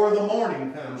 before the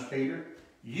morning comes, Peter,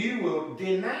 you will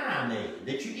deny me,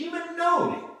 that you even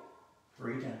know me,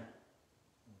 3 times.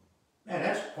 Man,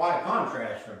 that's quite a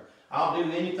contrast from, I'll do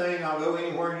anything, I'll go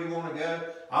anywhere you want to go,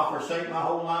 I'll forsake my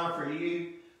whole life for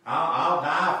you, I'll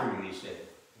die for you, he said.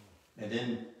 And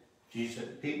then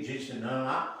Jesus said,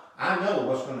 no, I know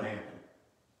what's going to happen.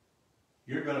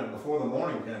 You're going to, before the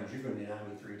morning comes, you're going to deny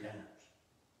me 3 times.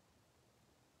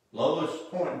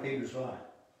 Lowest point in Peter's life.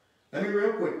 Let me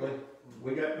real quickly,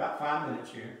 we got about 5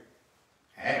 minutes here.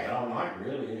 Hey, all night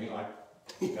really, it ain't like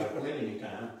you got to quit any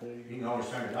time. You can always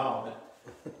turn it off,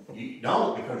 but you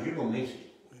don't because you're going to miss it.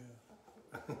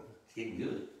 It's getting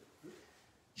good.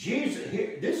 Jesus,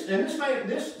 here, this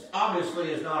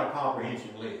obviously is not a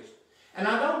comprehensive list. And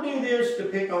I don't do this to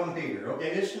pick on Peter,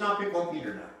 okay? This is not pick on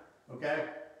Peter now, okay?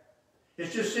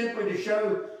 It's just simply to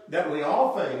show that we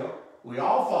all fail, we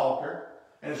all falter,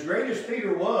 and as great as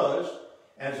Peter was,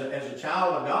 as a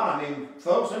child of God, I mean,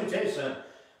 folks, let me tell you something.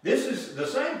 This is the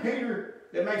same Peter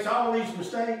that makes all these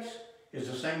mistakes is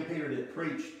the same Peter that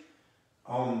preached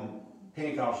on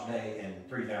Pentecost Day and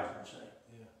 3,000 were saved.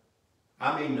 Yeah.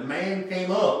 I mean, the man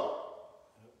came up.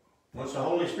 Once the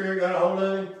Holy Spirit got a hold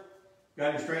of him,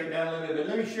 Got him straightened down a little bit.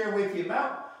 But let me share with you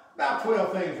about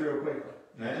 12 things real quickly.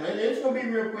 And it's going to be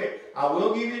real quick. I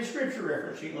will give you the scripture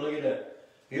reference. You can look it up.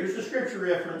 Here's the scripture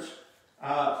reference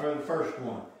for the first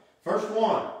one. First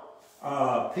one,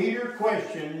 Peter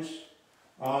questions,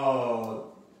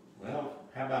 well,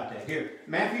 how about that? Here,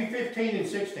 Matthew 15 and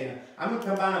 16. I'm going to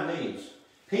combine these.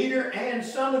 Peter and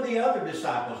some of the other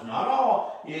disciples, not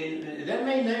all. It doesn't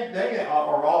mean they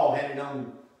are all had it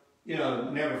on,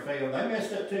 never failed. They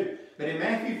messed up too. But in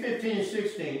Matthew 15 and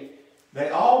 16, they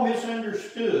all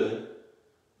misunderstood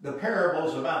the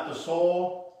parables about the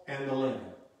soil and the linen.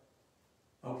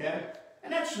 Okay?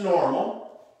 And that's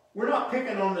normal. We're not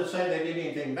picking on them to say they did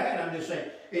anything bad. I'm just saying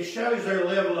it shows their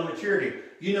level of maturity.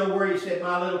 You know where he said,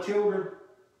 my little children?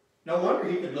 No wonder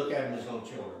he could look at them as little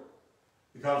children.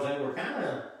 Because they were kind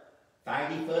of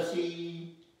fighty,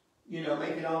 fussy,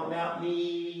 make it all about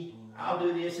me. I'll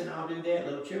do this and I'll do that.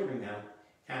 Little children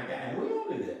kind of guy. And we all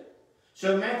do that.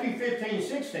 So Matthew 15,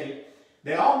 16,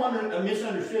 they all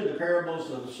misunderstood the parables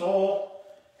of the soil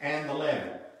and the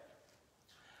leaven.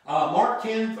 Mark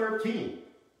 10, 13.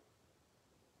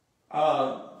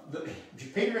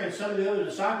 Peter and some of the other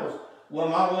disciples will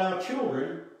not allow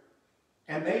children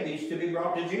and babies to be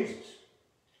brought to Jesus.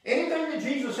 Anything that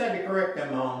Jesus had to correct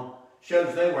them on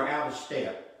shows they were out of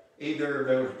step.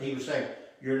 Either he was saying,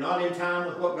 you're not in time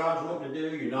with what God's wanting to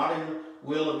do. You're not in the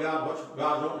will of God, what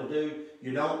God's wanting to do.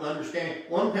 You don't understand.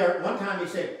 One time he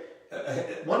said,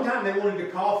 one time they wanted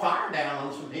to call fire down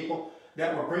on some people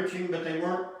that were preaching, but they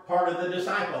weren't part of the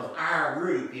disciples. Our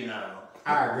group,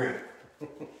 our group.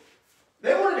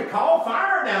 They wanted to call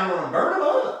fire down on them, burn them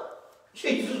up.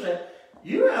 Jesus said,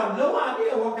 you have no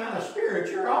idea what kind of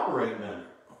spirit you're operating under.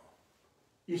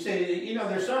 You say,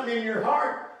 there's something in your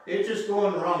heart, it's just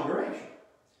going the wrong direction.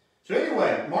 So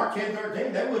anyway, Mark 10,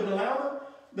 13, they wouldn't allow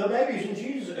the babies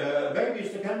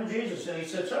babies to come to Jesus. And he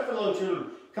said, suffer little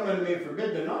children come unto me,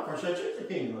 forbid them not, for such is the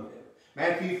kingdom of heaven.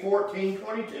 Matthew 14,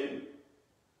 22.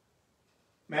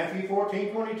 Matthew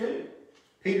 14, 22.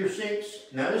 Peter 6.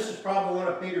 Now this is probably one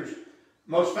of Peter's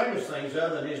most famous things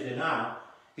other than his denial.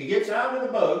 He gets out of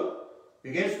the boat,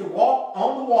 begins to walk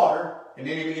on the water, and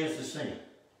then he begins to sing.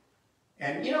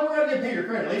 And we got to give Peter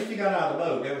credit. At least he got out of the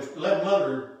boat. There was 11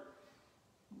 others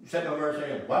sitting over there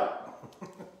saying, what?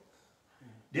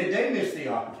 Did they miss the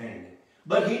opportunity?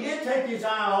 But he did take his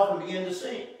eye off and begin to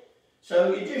sing.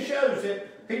 So it just shows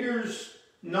that Peter's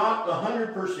not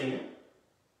 100%,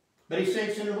 but he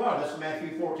sinks in the water. That's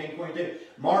Matthew 14, 22.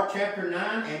 Mark chapter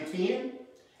 9 and 10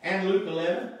 and Luke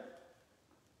 11.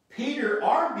 Peter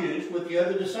argues with the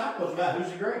other disciples about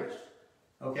who's the greatest.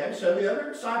 Okay, so the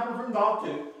other disciples are involved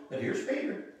too, but here's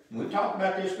Peter. We've talked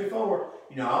about this before.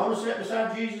 I want to sit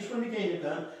beside Jesus when the kingdom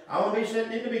comes. I want to be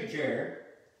sitting in the big chair,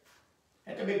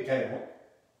 at the big table.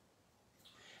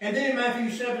 And then in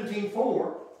Matthew 17,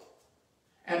 4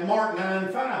 and Mark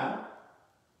 9, 5,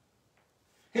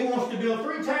 he wants to build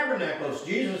 3 tabernacles.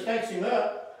 Jesus takes him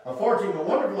up, affords him a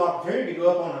wonderful opportunity to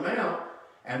go up on the mount.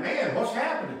 And man, what's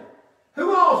happening?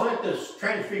 Who all's at this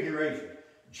transfiguration?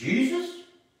 Jesus?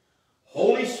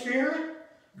 Holy Spirit?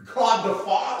 God the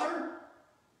Father?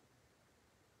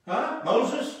 Huh?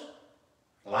 Moses?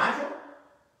 Elijah?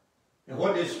 And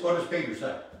what does Peter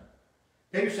say?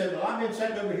 Peter said, well, I've been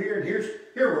sitting over here, and here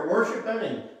we're worshiping,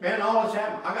 and man, all that's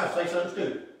happened. I got to say something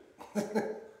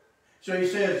stupid. So he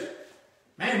says,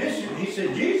 man, he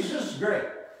said, Jesus, this is great.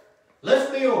 Let's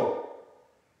build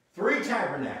 3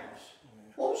 tabernacles.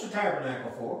 What was the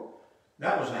tabernacle for?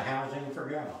 That was a housing for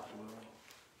God.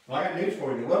 Well, I got news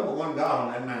for you. There wasn't but one God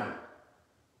on that mountain.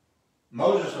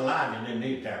 Moses and Elijah didn't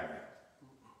need a tabernacle.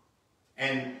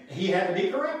 And he had to be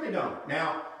corrected on it.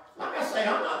 Now, like I say,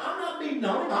 I'm not beating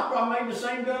on him. I probably made the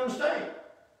same dumb mistake.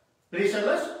 But he said,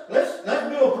 let's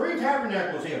build 3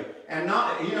 tabernacles here. And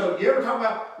not, you ever talk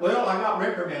about, well, I got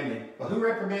reprimanded. Well, who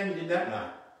reprimanded you that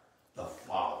night? The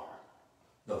Father.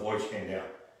 The voice came down.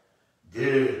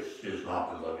 This is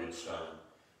my beloved Son,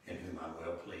 in whom I'm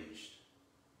well pleased.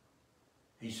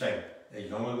 He's saying,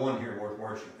 there's only one here worth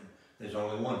worshiping. There's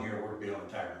only one here worth building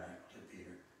a tabernacle to,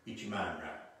 Peter. Get your mind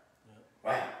right.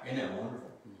 Wow, isn't that wonderful?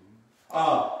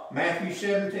 Matthew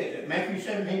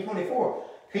 17, 24.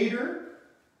 Peter,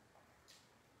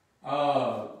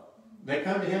 they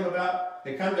come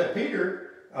to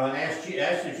Peter and ask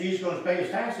if Jesus is going to pay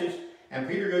his taxes, and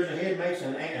Peter goes ahead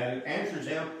and answers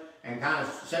them and kind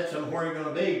of sets them where he's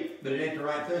going to be, but it ain't the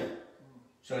right thing.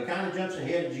 So he kind of jumps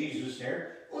ahead of Jesus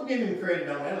there. We'll give him credit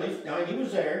on that. At least he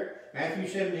was there. Matthew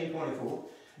 17, 24.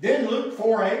 Then Luke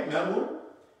 4, 8, another one.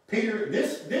 Peter,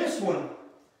 this one,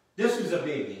 this is a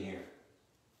biggie here.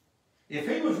 If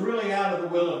he was really out of the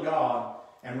will of God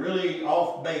and really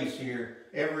off base here,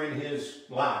 ever in his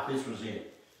life. This was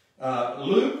it.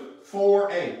 Luke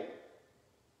 4:8.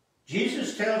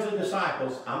 Jesus tells the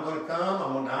disciples, I'm going to come,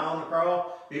 I'm going to die on the cross,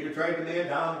 be betrayed to men,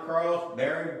 die on the cross,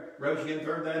 buried, rose again the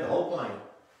third day, the whole plan.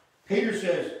 Peter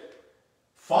says,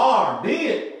 far be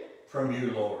it from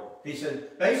you, Lord. He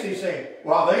said, basically saying,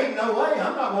 well, there ain't no way,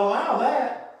 I'm not going to allow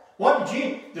that. What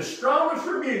did the strongest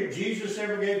rebuke Jesus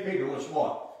ever gave Peter was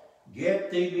what?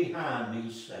 Get thee behind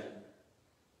me, Satan.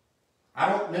 I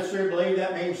don't necessarily believe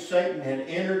that means Satan had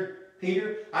entered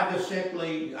Peter. I just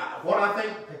simply, what I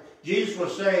think Jesus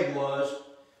was saying was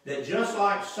that just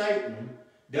like Satan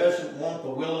doesn't want the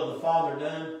will of the Father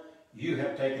done, you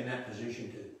have taken that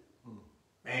position too.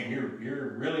 Man,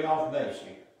 you're really off base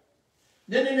here.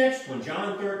 Then the next one,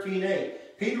 John 13:8.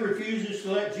 Peter refuses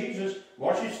to let Jesus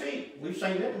wash his feet. We've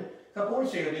seen that a couple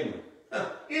weeks ago, didn't we?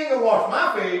 You ain't going to wash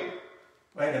my feet.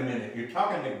 Wait a minute. You're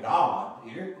talking to God,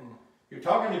 Peter. You're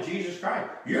talking to Jesus Christ.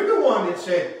 You're the one that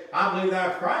said, I believe thou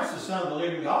art Christ, the Son of the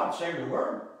living God, say the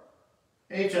word.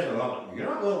 And he said, well, you're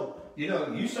not going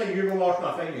to, you say you're going to wash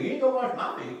my feet. You ain't going to wash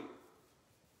my feet.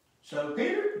 So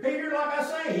Peter, like I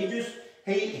say,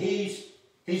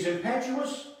 he's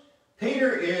impetuous.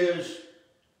 Peter is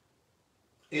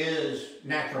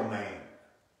natural man.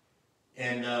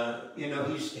 And,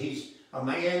 he's a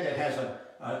man that has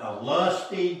a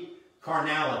lusty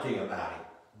carnality about him.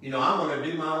 I'm going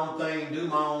to do my own thing, do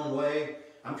my own way.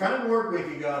 I'm trying to work with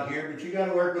you, God, here, but you got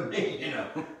to work with me.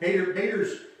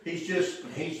 Peter's he's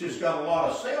just got a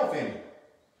lot of self in him.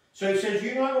 So he says,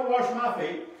 you're not going to wash my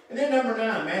feet. And then number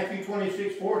 9, Matthew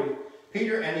 26:40,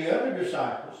 Peter and the other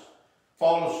disciples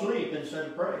fall asleep instead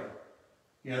of praying.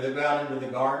 They go out into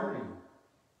the garden, and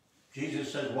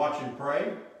Jesus says, watch and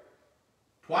pray.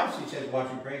 Twice he says,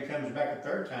 watch and pray. He comes back a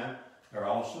third time, they're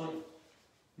all asleep.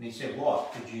 And he said,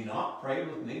 what? Could you not pray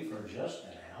with me for just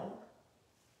an hour?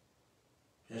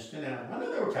 Just an hour. I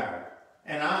know they were tired.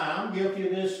 And I'm guilty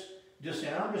of this. Just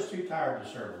saying, I'm just too tired to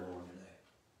serve the Lord today.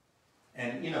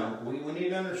 And, we need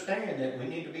to understand that we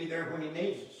need to be there when he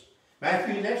needs us.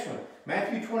 Next one.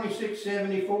 Matthew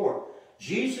 26:74.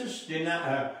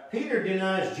 Peter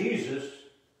denies Jesus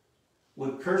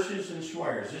with curses and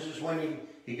swears. This is when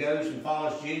he goes and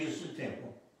follows Jesus to the temple.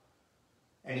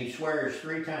 And he swears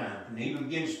 3 times, and he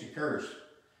begins to curse.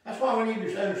 That's why we need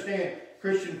to understand,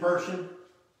 Christian person,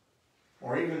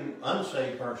 or even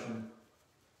unsaved person,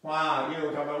 why,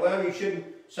 we're talking about, well, you shouldn't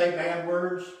say bad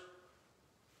words.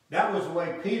 That was the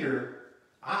way Peter,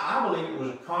 I believe it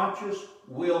was a conscious,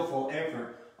 willful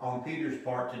effort on Peter's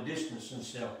part to distance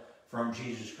himself from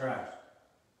Jesus Christ.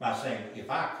 By saying, if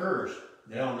I curse,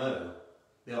 they'll know.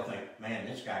 They'll think, man,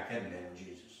 this guy couldn't have been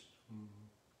Jesus.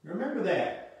 Remember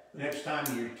that. The next time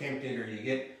you're tempted or you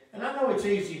get, and I know it's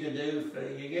easy to do,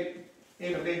 you get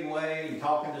in a big way and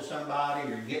talking to somebody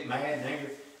or you get mad and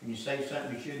angry and you say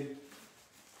something you shouldn't,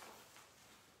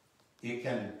 it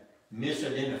can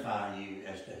misidentify you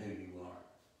as to who you are.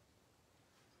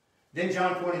 Then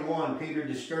John 21, Peter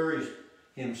discouraged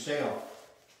himself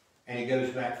and he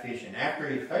goes back fishing. After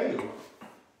he failed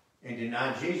and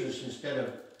denied Jesus, instead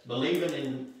of believing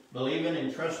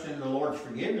and trusting the Lord's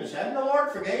forgiveness, hadn't the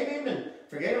Lord forgave him and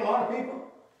forgave a lot of people?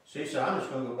 So he said, I'm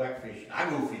just going to go back fishing. I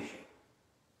go fishing.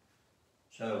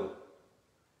 So,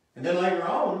 and then later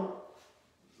on,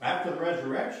 after the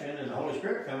resurrection and the Holy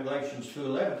Spirit comes, Galatians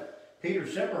 2:11, Peter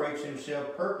separates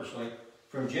himself purposely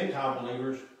from Gentile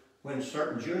believers when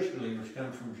certain Jewish believers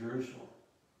come from Jerusalem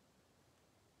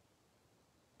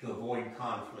to avoid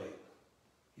conflict.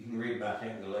 You can read about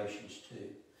that in Galatians 2.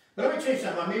 But let me tell you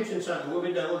something. I mentioned something. We'll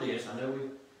be done with this. I know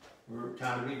we're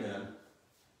time to be done.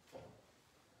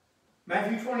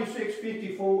 Matthew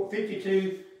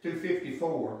 26:52 through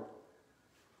 54.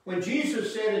 When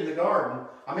Jesus said in the garden,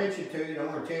 I mentioned to you, I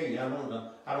want to tell you, I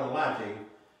don't lie to you.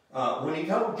 When he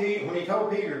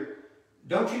told Peter,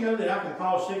 don't you know that I can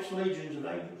call 6 legions of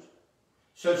angels?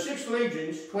 So 6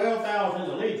 legions, 12,000 is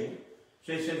a legion.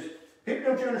 So he says, Peter,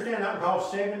 don't you understand I can call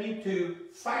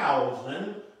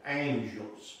 72,000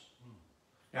 angels.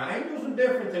 Now, angels are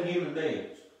different than human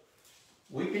beings.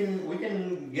 We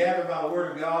can gather by the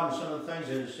Word of God and some of the things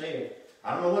that are said.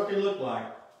 I don't know what they look like,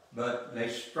 but they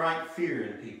strike fear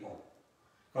in people.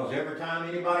 Because every time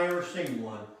anybody ever seen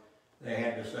one, they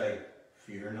had to say,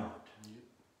 fear not.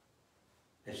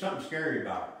 There's something scary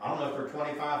about it. I don't know if they're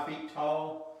 25 feet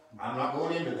tall. I'm not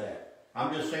going into that.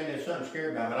 I'm just saying there's something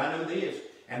scary about it. But I know this,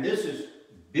 and this is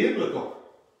biblical.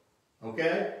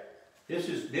 Okay? This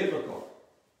is biblical.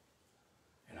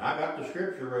 And I got the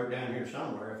scripture wrote down here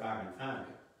somewhere if I can find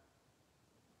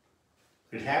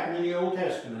it. It happened in the Old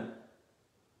Testament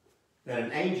that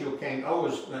an angel came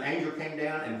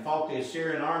down and fought the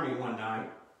Assyrian army one night.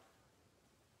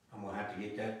 I'm going to have to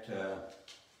get that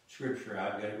scripture.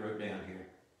 I've got it wrote down here.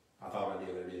 I thought I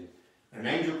did, but I didn't. An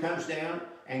angel comes down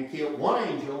and kills, one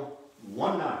angel,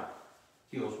 one night,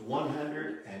 kills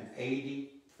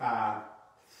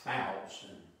 185,000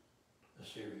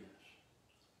 Assyrians.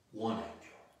 One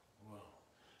angel. Wow.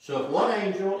 So if one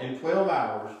angel in 12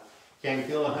 hours can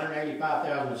kill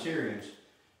 185,000 Assyrians,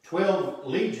 12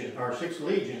 legions, or 6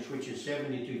 legions, which is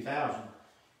 72,000,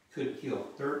 could kill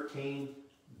 13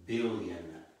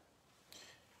 billion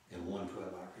in one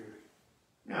 12-hour period.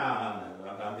 No,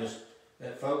 I'm just,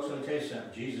 folks, let me tell you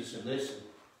something. Jesus said, listen.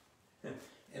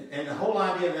 And the whole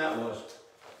idea of that was,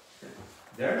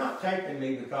 they're not taking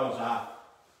me because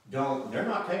they're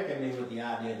not taking me with the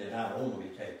idea that I don't want to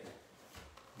be taken.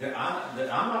 I'm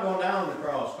not going down the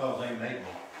cross because they make me.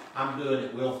 I'm doing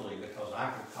it willfully because I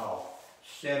could call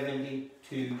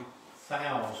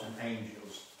 72,000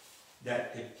 angels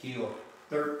that could kill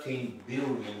 13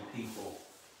 billion people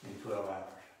in 12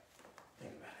 hours.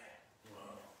 Think about that.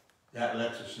 Wow. That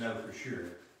lets us know for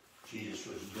sure Jesus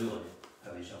was doing it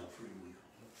of his own free will.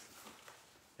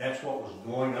 That's what was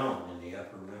going on in the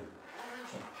upper room.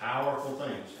 Some powerful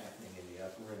things happening in the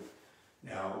upper room.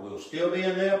 Now, we'll still be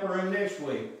in the upper room next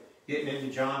week, getting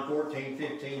into John 14,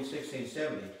 15, 16,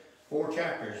 17. 4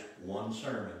 chapters, 1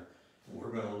 sermon. And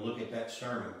we're going to look at that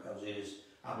sermon because it is,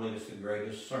 I believe it's the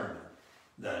greatest sermon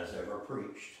that is ever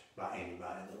preached by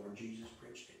anybody. The Lord Jesus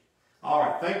preached it. All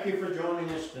right, thank you for joining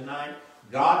us tonight.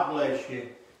 God bless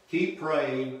you. Keep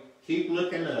praying. Keep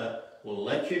looking up. We'll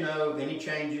let you know of any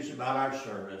changes about our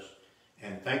service.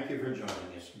 And thank you for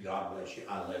joining us. God bless you.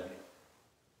 I love you.